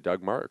due to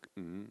Doug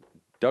Martin,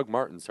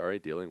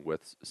 dealing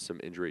with some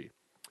injury.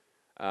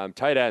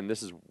 Tight end,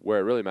 this is where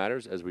it really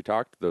matters, as we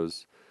talked.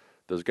 Those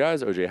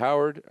guys, O.J.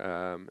 Howard,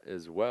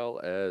 as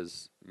well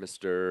as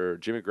Mr.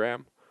 Jimmy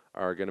Graham,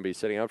 are going to be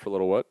sitting out for a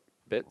little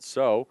bit.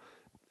 So,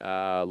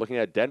 looking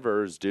at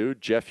Denver's dude,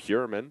 Jeff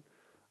Heuerman.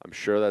 I'm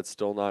sure that's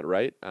still not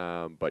right,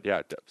 but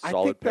yeah,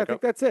 solid pickup. I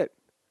think that's it.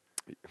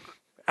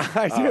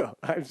 I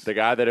do. The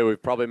guy that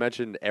we've probably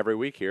mentioned every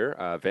week here,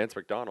 Vance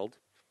McDonald.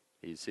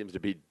 He seems to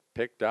be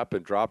picked up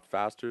and dropped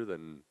faster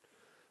than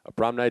a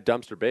prom night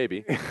dumpster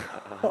baby.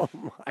 Oh,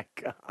 my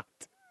God.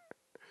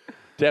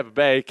 Tampa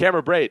Bay,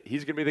 Cameron Brate,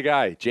 he's going to be the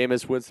guy.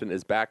 Jameis Winston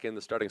is back in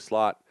the starting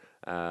slot.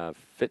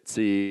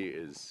 Fitzy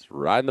is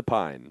riding the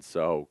pine.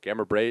 So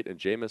Cameron Brate and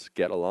Jameis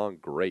get along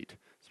great,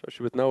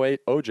 especially with no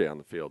OJ on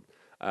the field.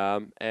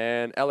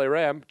 And LA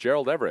Ram,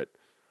 Gerald Everett.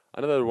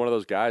 Another one of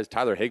those guys,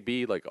 Tyler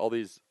Higbee, like all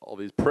these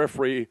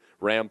periphery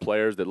Ram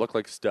players that look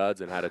like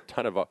studs and had a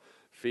ton of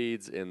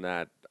feeds in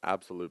that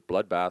absolute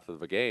bloodbath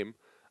of a game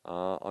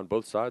on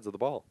both sides of the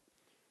ball.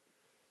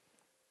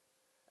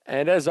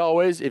 And as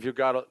always, if you've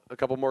got a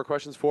couple more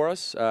questions for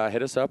us,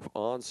 hit us up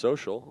on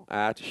social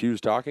at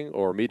Hughes Talking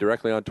or me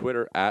directly on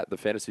Twitter at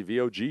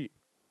TheFantasyVOG.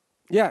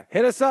 Yeah,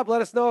 hit us up.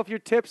 Let us know if your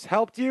tips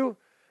helped you.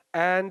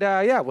 And,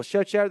 we'll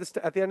shout you out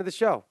at the end of the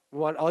show. We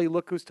want all you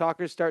Look Who's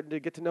Talkers starting to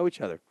get to know each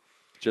other.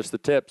 Just the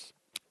tips.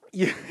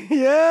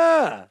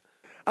 Yeah.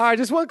 All right,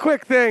 just one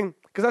quick thing,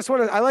 because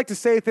I like to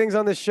say things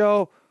on this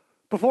show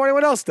before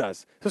anyone else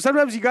does. So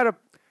sometimes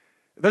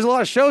there's a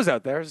lot of shows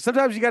out there. So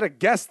sometimes you got to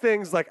guess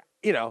things like,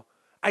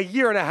 a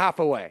year and a half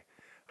away.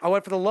 I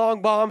went for the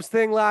long bombs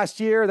thing last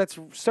year. That's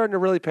starting to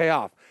really pay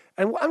off.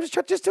 And I'm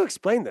just to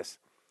explain this.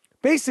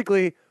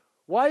 Basically,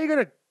 why are you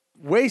going to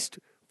waste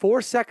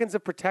 4 seconds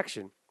of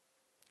protection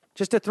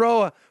just to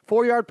throw a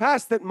 4-yard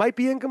pass that might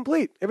be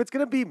incomplete? If it's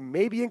going to be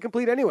maybe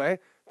incomplete anyway,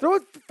 throw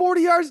it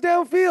 40 yards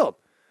downfield.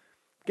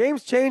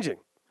 Game's changing.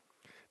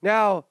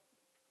 Now,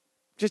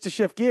 just to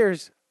shift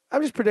gears,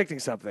 I'm just predicting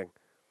something.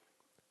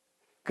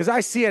 Because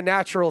I see a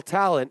natural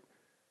talent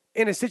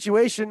in a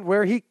situation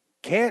where he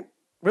can't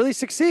really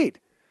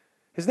succeed.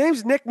 His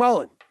name's Nick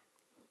Mullen.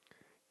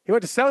 He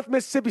went to South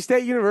Mississippi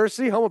State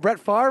University, home of Brett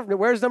Favre.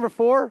 Where's number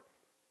 4?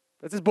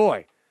 That's his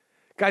boy.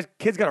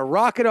 Kid's got a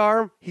rocket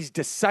arm. He's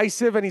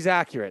decisive and he's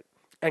accurate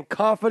and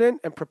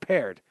confident and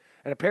prepared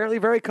and apparently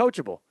very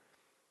coachable.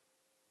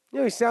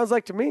 He sounds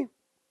like to me,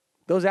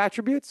 those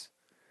attributes,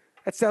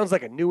 That sounds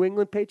like a New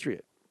England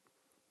Patriot.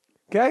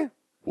 Okay?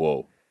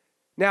 Whoa.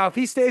 Now, if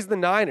he stays in the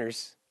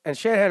Niners, and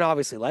Shanahan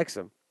obviously likes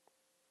him,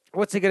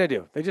 what's he going to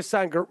do? They just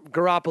signed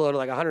Garoppolo to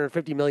like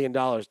 $150 million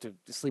to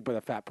sleep with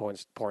a fat porn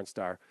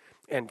star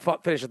and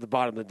finish at the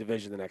bottom of the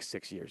division the next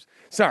 6 years.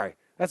 Sorry,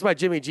 that's my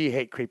Jimmy G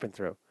hate creeping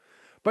through.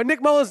 But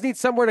Nick Mullins needs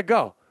somewhere to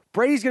go.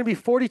 Brady's going to be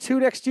 42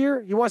 next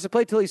year. He wants to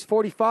play till he's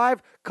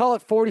 45. Call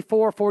it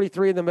 44,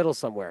 43 in the middle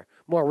somewhere.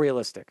 More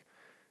realistic.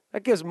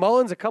 That gives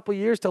Mullins a couple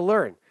years to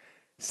learn.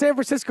 San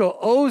Francisco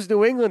owes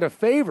New England a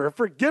favor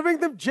for giving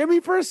them Jimmy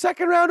for a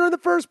second rounder in the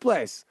first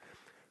place.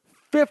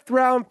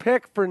 5th-round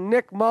pick for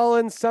Nick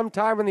Mullins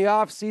sometime in the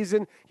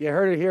offseason. You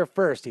heard it here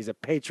first. He's a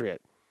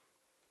Patriot.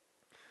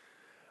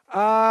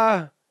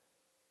 All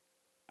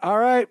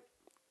right.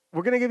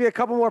 We're going to give you a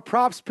couple more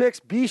props picks.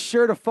 Be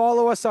sure to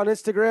follow us on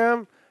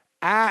Instagram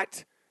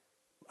at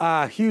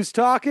Hughes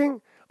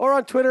Talking or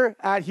on Twitter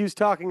at Hughes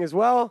Talking as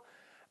well.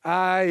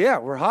 Yeah,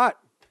 we're hot.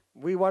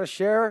 We want to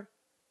share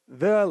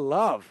the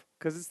love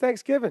because it's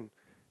Thanksgiving.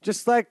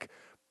 Just like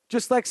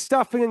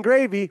stuffing and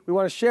gravy, we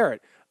want to share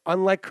it.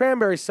 Unlike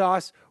cranberry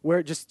sauce,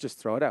 where just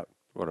throw it out.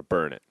 You want to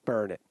burn it.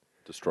 Burn it.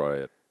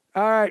 Destroy it.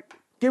 All right.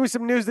 Give me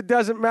some news that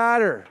doesn't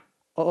matter.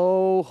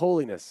 Oh,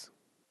 holiness.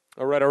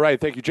 All right.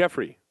 Thank you,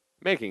 Jeffrey.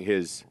 Making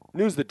his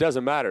News That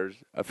Doesn't Matter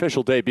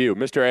official debut,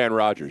 Mr. Aaron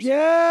Rodgers.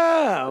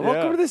 Yeah.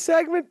 Welcome to the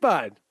segment,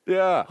 bud.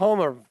 Yeah. Home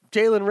of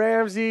Jalen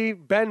Ramsey,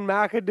 Ben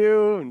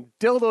McAdoo, and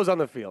dildos on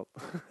the field.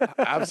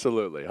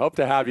 Absolutely. Hope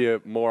to have you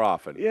more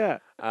often. Yeah.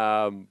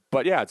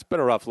 But yeah, it's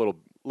been a rough little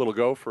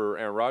go for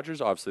Aaron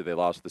Rodgers. Obviously, they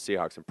lost to the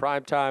Seahawks in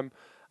prime time.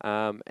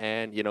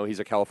 And, he's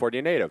a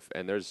California native,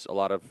 and there's a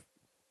lot of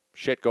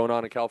shit going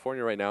on in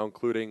California right now,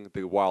 including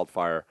the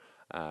wildfire.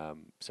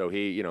 So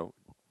he,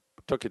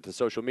 took it to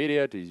social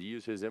media to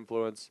use his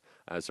influence.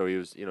 So he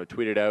was,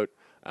 tweeted out,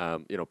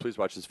 please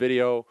watch this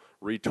video,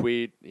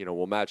 retweet,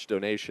 we'll match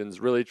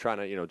donations, really trying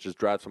to, just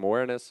drive some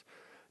awareness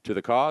to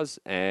the cause.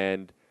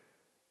 And,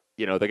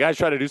 the guy's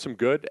trying to do some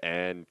good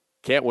and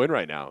can't win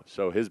right now.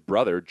 So his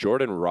brother,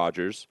 Jordan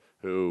Rodgers,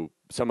 who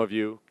some of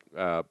you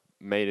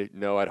may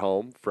know at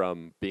home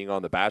from being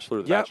on The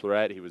Bachelor, The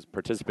Bachelorette, he was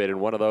participated in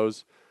one of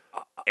those,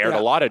 aired a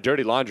lot of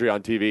dirty laundry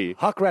on TV.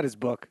 Huck read his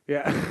book.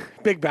 Yeah.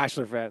 Big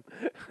Bachelor fan.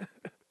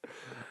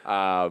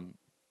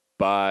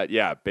 But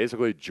yeah,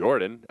 basically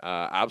Jordan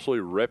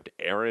absolutely ripped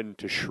Aaron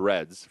to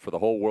shreds for the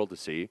whole world to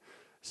see.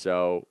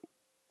 So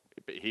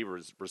he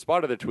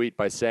responded to the tweet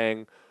by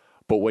saying,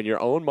 "But when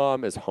your own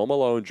mom is home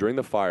alone during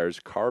the fires,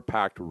 car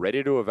packed,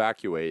 ready to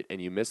evacuate,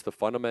 and you miss the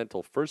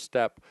fundamental first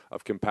step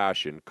of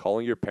compassion,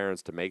 calling your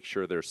parents to make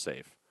sure they're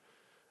safe.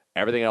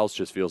 Everything else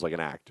just feels like an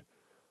act."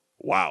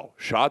 Wow.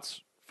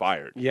 Shots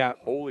fired. Yeah.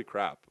 Holy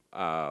crap.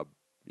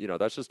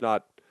 That's just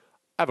not...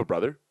 I have a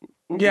brother.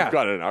 Yeah. We've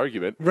got in an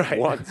argument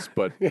once,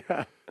 but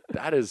Yeah.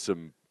 that is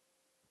some...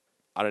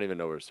 I don't even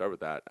know where to start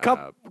with that.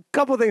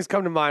 Couple things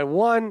come to mind.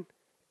 One,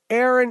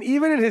 Aaron,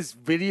 even in his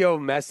video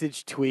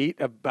message tweet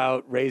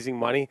about raising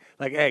money,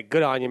 like, hey,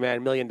 good on you,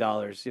 man, $1 million,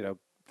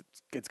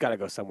 it's got to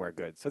go somewhere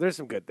good. So there's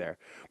some good there.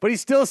 But he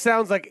still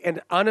sounds like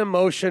an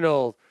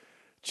unemotional,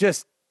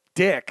 just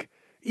dick,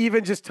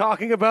 even just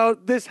talking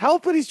about this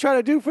help that he's trying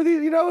to do for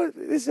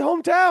this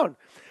hometown.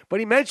 But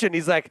he mentioned,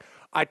 he's like,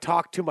 I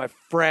talked to my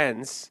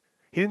friends.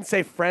 He didn't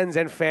say friends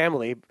and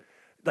family,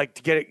 like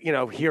to get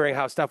it, hearing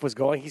how stuff was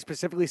going. He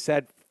specifically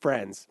said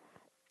friends.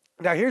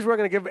 Now, here's where I'm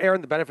going to give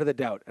Aaron the benefit of the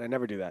doubt, and I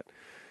never do that,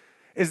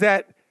 is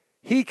that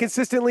he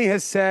consistently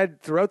has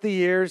said throughout the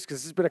years, because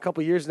this has been a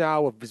couple of years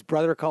now, of his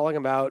brother calling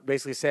him out,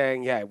 basically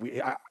saying,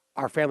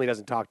 our family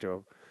doesn't talk to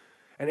him.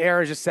 And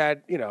Aaron just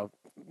said,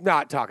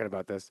 not talking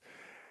about this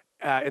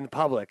in the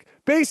public.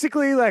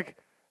 Basically, like,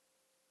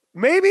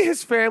 maybe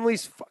his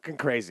family's fucking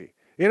crazy.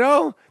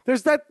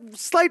 There's that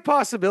slight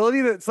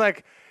possibility that it's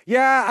like,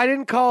 yeah, I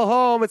didn't call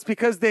home. It's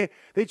because they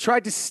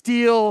tried to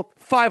steal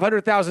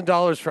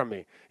 $500,000 from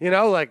me,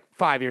 like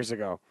 5 years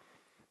ago.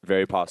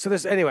 Very possible.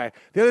 So anyway,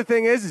 the other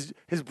thing is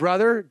his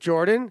brother,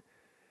 Jordan,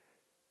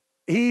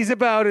 he's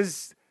about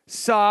as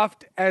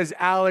soft as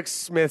Alex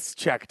Smith's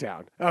check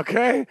down.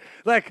 Okay?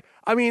 Like,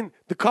 I mean,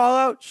 the call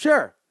out,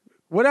 sure,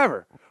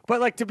 whatever.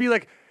 But like to be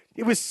like,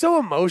 it was so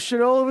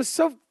emotional. It was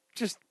so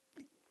just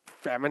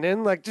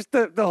feminine, like just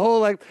the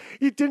whole, like,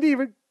 you didn't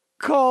even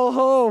call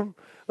home,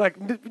 like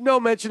no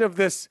mention of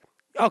this.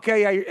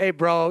 Okay, yeah, hey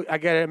bro, I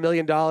get it, $1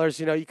 million,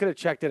 you could have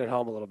checked in at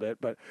home a little bit,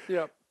 but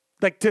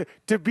like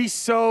to be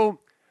so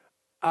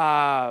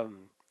there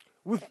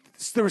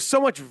was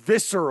so much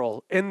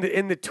visceral in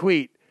the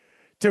tweet,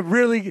 to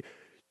really,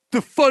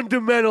 the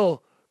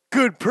fundamental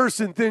good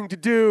person thing to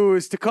do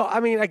is to call.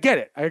 I mean, I get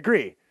it, I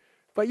agree.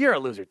 But you're a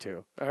loser,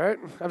 too, all right?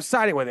 I'm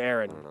siding with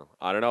Aaron.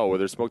 I don't know. Where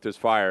there's smoke, there's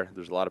fire.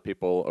 There's a lot of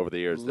people over the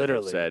years that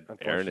have said Aaron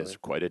unfortunately. is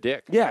quite a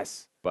dick.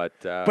 Yes. But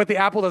the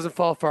apple doesn't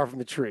fall far from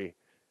the tree,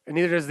 and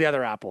neither does the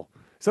other apple.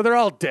 So they're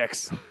all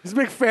dicks. It's a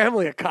big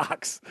family of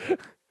cocks.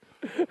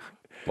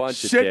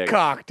 bunch of Shit dicks.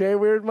 cocked, eh,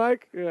 Weird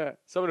Mike? Yeah.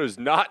 Someone who's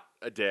not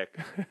a dick.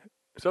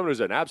 Someone who's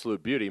an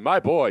absolute beauty. My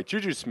boy,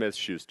 Juju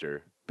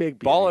Smith-Schuster. Big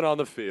beauty. Balling on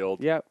the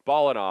field. Yep.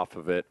 Balling off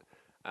of it.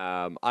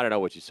 I don't know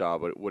what you saw,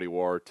 but what he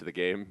wore to the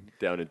game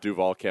down in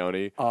Duval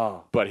County.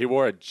 Oh. But he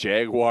wore a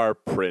Jaguar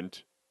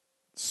print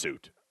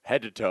suit,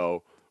 head to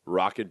toe,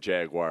 rocking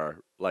Jaguar,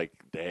 like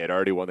they had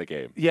already won the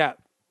game. Yeah.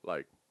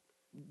 Like,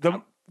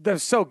 They're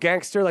so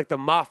gangster, like the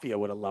mafia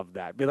would have loved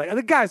that. Be like,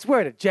 the guy's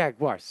wearing a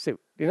Jaguar suit,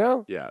 you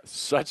know? yeah,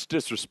 such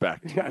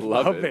disrespect. I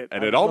love love it. it.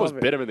 And I it almost love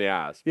it. bit him in the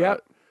ass.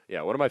 Yep. But,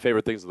 yeah, one of my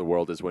favorite things in the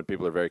world is when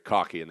people are very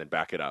cocky and then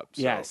back it up.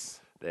 So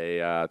Yes. They,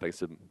 thanks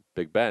to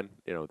Big Ben,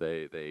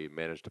 they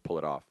managed to pull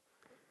it off.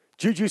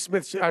 Juju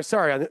Smith, on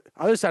the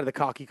other side of the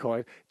cocky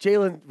coin,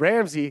 Jalen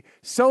Ramsey,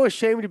 so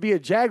ashamed to be a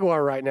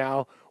Jaguar right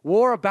now,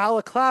 wore a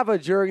balaclava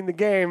during the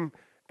game,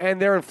 and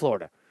they're in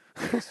Florida.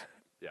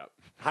 Yeah.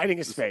 Hiding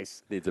his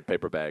face. Needs a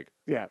paper bag.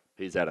 Yeah.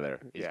 He's out of there.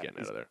 He's Yeah, getting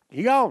out of there.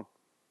 He gone.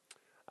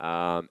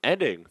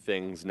 Ending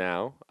things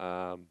now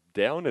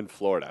down in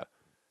Florida,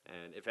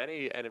 and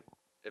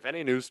if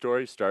any news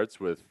story starts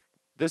with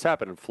this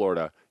happened in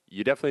Florida,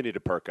 you definitely need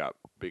to perk up,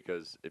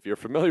 because if you're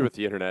familiar with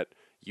the internet,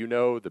 you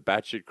know the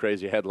batshit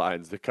crazy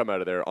headlines that come out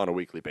of there on a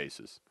weekly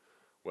basis,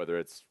 whether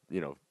it's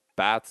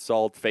bath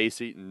salt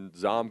face eating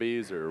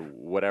zombies or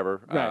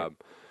whatever. Right.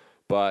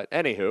 But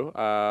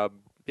anywho,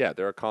 yeah,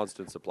 they're a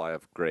constant supply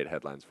of great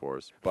headlines for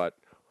us. But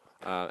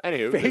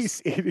anywho,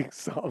 Face-eating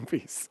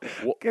zombies.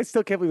 I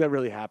still can't believe that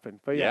really happened.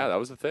 But yeah, yeah, that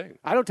was the thing.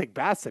 I don't take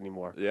baths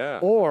anymore. Yeah.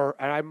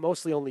 And I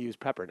mostly only use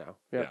pepper now.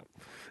 Yeah.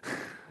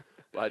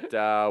 But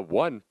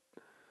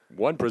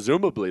one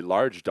presumably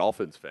large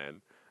Dolphins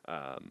fan,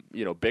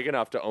 big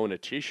enough to own a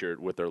T-shirt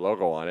with their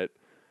logo on it.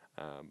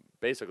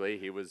 Basically,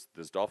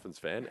 this Dolphins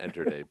fan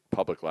entered a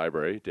public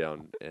library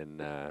down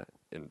in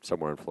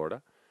somewhere in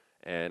Florida,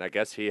 and I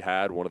guess he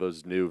had one of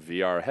those new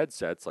VR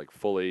headsets, like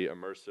fully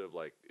immersive,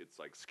 like it's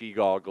like ski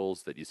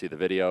goggles that you see the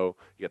video.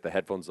 You get the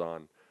headphones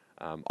on,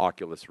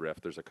 Oculus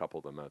Rift. There's a couple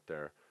of them out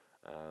there.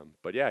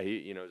 But yeah,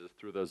 he just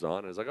threw those on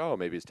and was like, oh,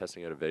 maybe he's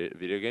testing out a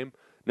video game.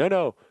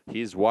 No,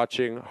 he's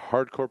watching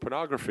hardcore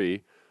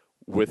pornography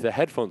with the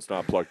headphones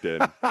not plugged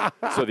in.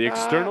 So the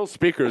external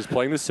speaker is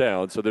playing the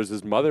sound. So there's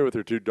his mother with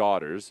her two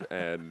daughters,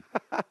 and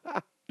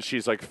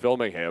she's like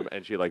filming him,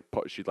 and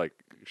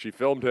she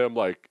filmed him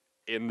like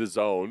in the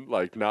zone,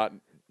 like not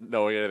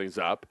knowing anything's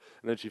up.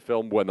 And then she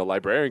filmed when the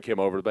librarian came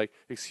over, like,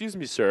 excuse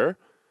me, sir,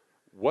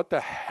 what the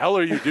hell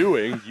are you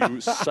doing,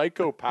 you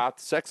psychopath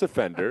sex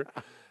offender?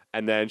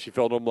 And then she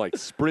filmed him like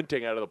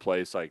sprinting out of the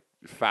place, like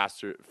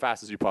fast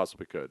as you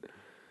possibly could.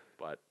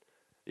 But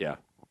yeah,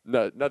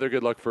 another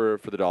good luck for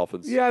the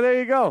Dolphins. Yeah, there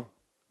you go.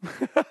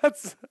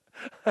 That's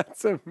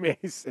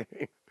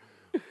amazing.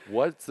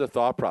 What's the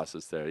thought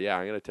process there? Yeah,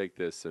 I'm gonna take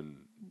this and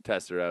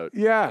test her out.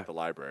 Yeah. At the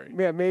library.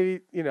 Yeah,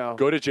 maybe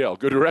Go to jail.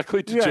 Go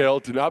directly to jail.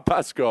 Do not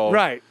pass go.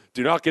 Right.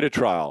 Do not get a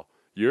trial.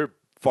 You're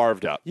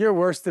farved up. You're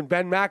worse than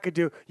Ben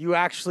McAdoo. You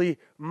actually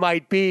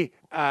might be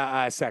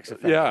a sex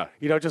offender. Yeah.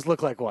 You don't just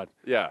look like one.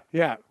 Yeah.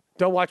 Yeah.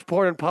 Don't watch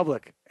porn in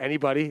public.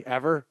 Anybody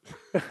ever?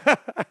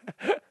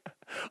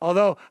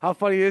 Although, how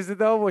funny is it,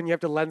 though, when you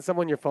have to lend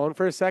someone your phone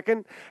for a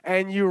second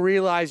and you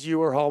realize you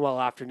were home all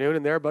afternoon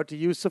and they're about to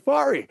use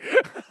Safari?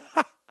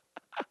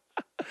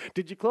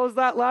 Did you close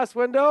that last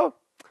window?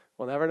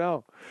 We'll never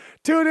know.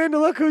 Tune in to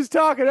Look Who's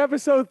Talking,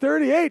 episode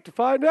 38, to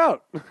find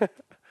out.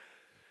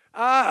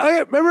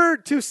 Okay, remember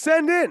to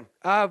send in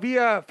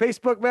via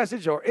Facebook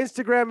message or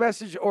Instagram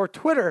message or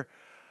Twitter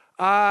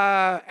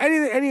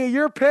any of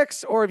your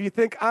picks, or if you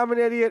think I'm an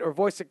idiot or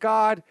Voice of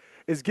God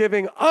is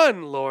giving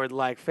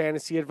unlord-like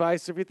fantasy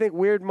advice. If you think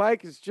Weird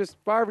Mike is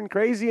just barving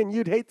crazy and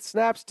you'd hate the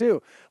snaps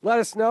too, let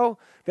us know.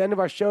 The end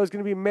of our show is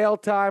going to be mail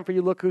time for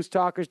you Look Who's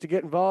Talkers to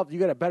get involved. You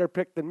got a better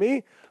pick than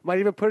me. Might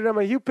even put it on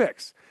my You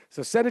Picks.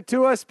 So send it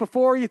to us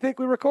before you think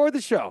we record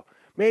the show.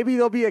 Maybe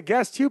there'll be a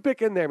guest You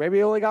Pick in there. Maybe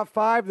you only got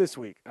 5 this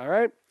week. All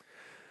right?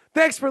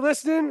 Thanks for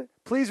listening.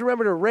 Please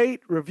remember to rate,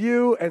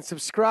 review, and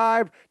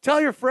subscribe. Tell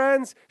your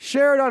friends.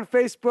 Share it on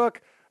Facebook.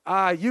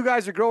 You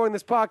guys are growing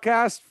this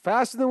podcast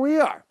faster than we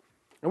are.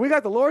 And we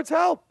got the Lord's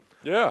help.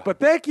 Yeah. But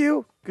thank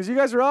you, because you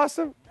guys are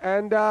awesome.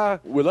 And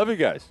we love you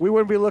guys. we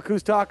wouldn't be Look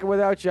Who's Talking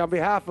without you. On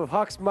behalf of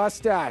Huck's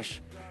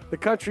Mustache, the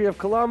country of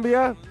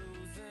Colombia,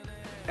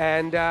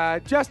 and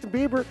Justin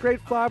Bieber, great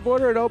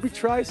flyboarder, and Obi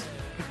Trice,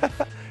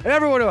 and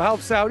everyone who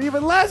helps out,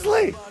 even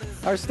Leslie,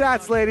 our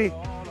stats lady.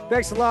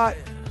 Thanks a lot.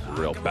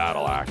 Real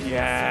battle act.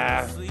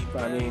 Yeah.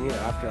 I mean,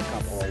 after a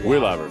couple of We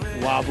love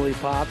her. wobbly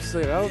pops,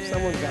 someone's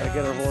got to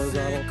get her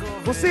horizontal.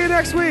 We'll see you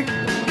next week.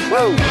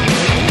 Woo!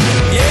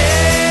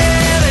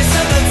 Yeah, they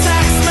said the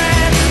tax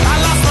man, I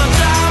lost my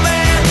job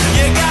and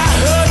you got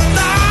hooked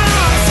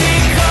on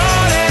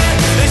T-coding.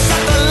 They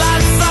shut the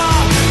lights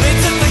off, they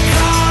took the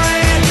car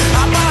in,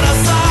 I bought a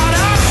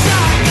sawed-off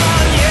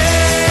shotgun.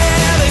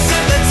 Yeah, they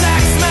said the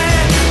tax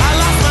man, I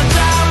lost my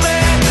job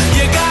and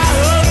you got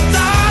hooked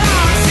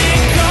on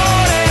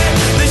T-coding.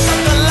 They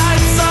shut the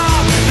lights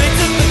off, they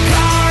took the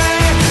car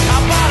in, I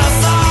bought a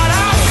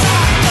sawed-off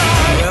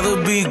shotgun.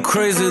 Rather be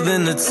crazy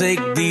than to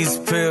take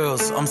these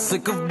pills. I'm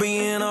sick of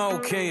being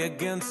okay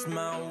against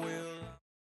my will.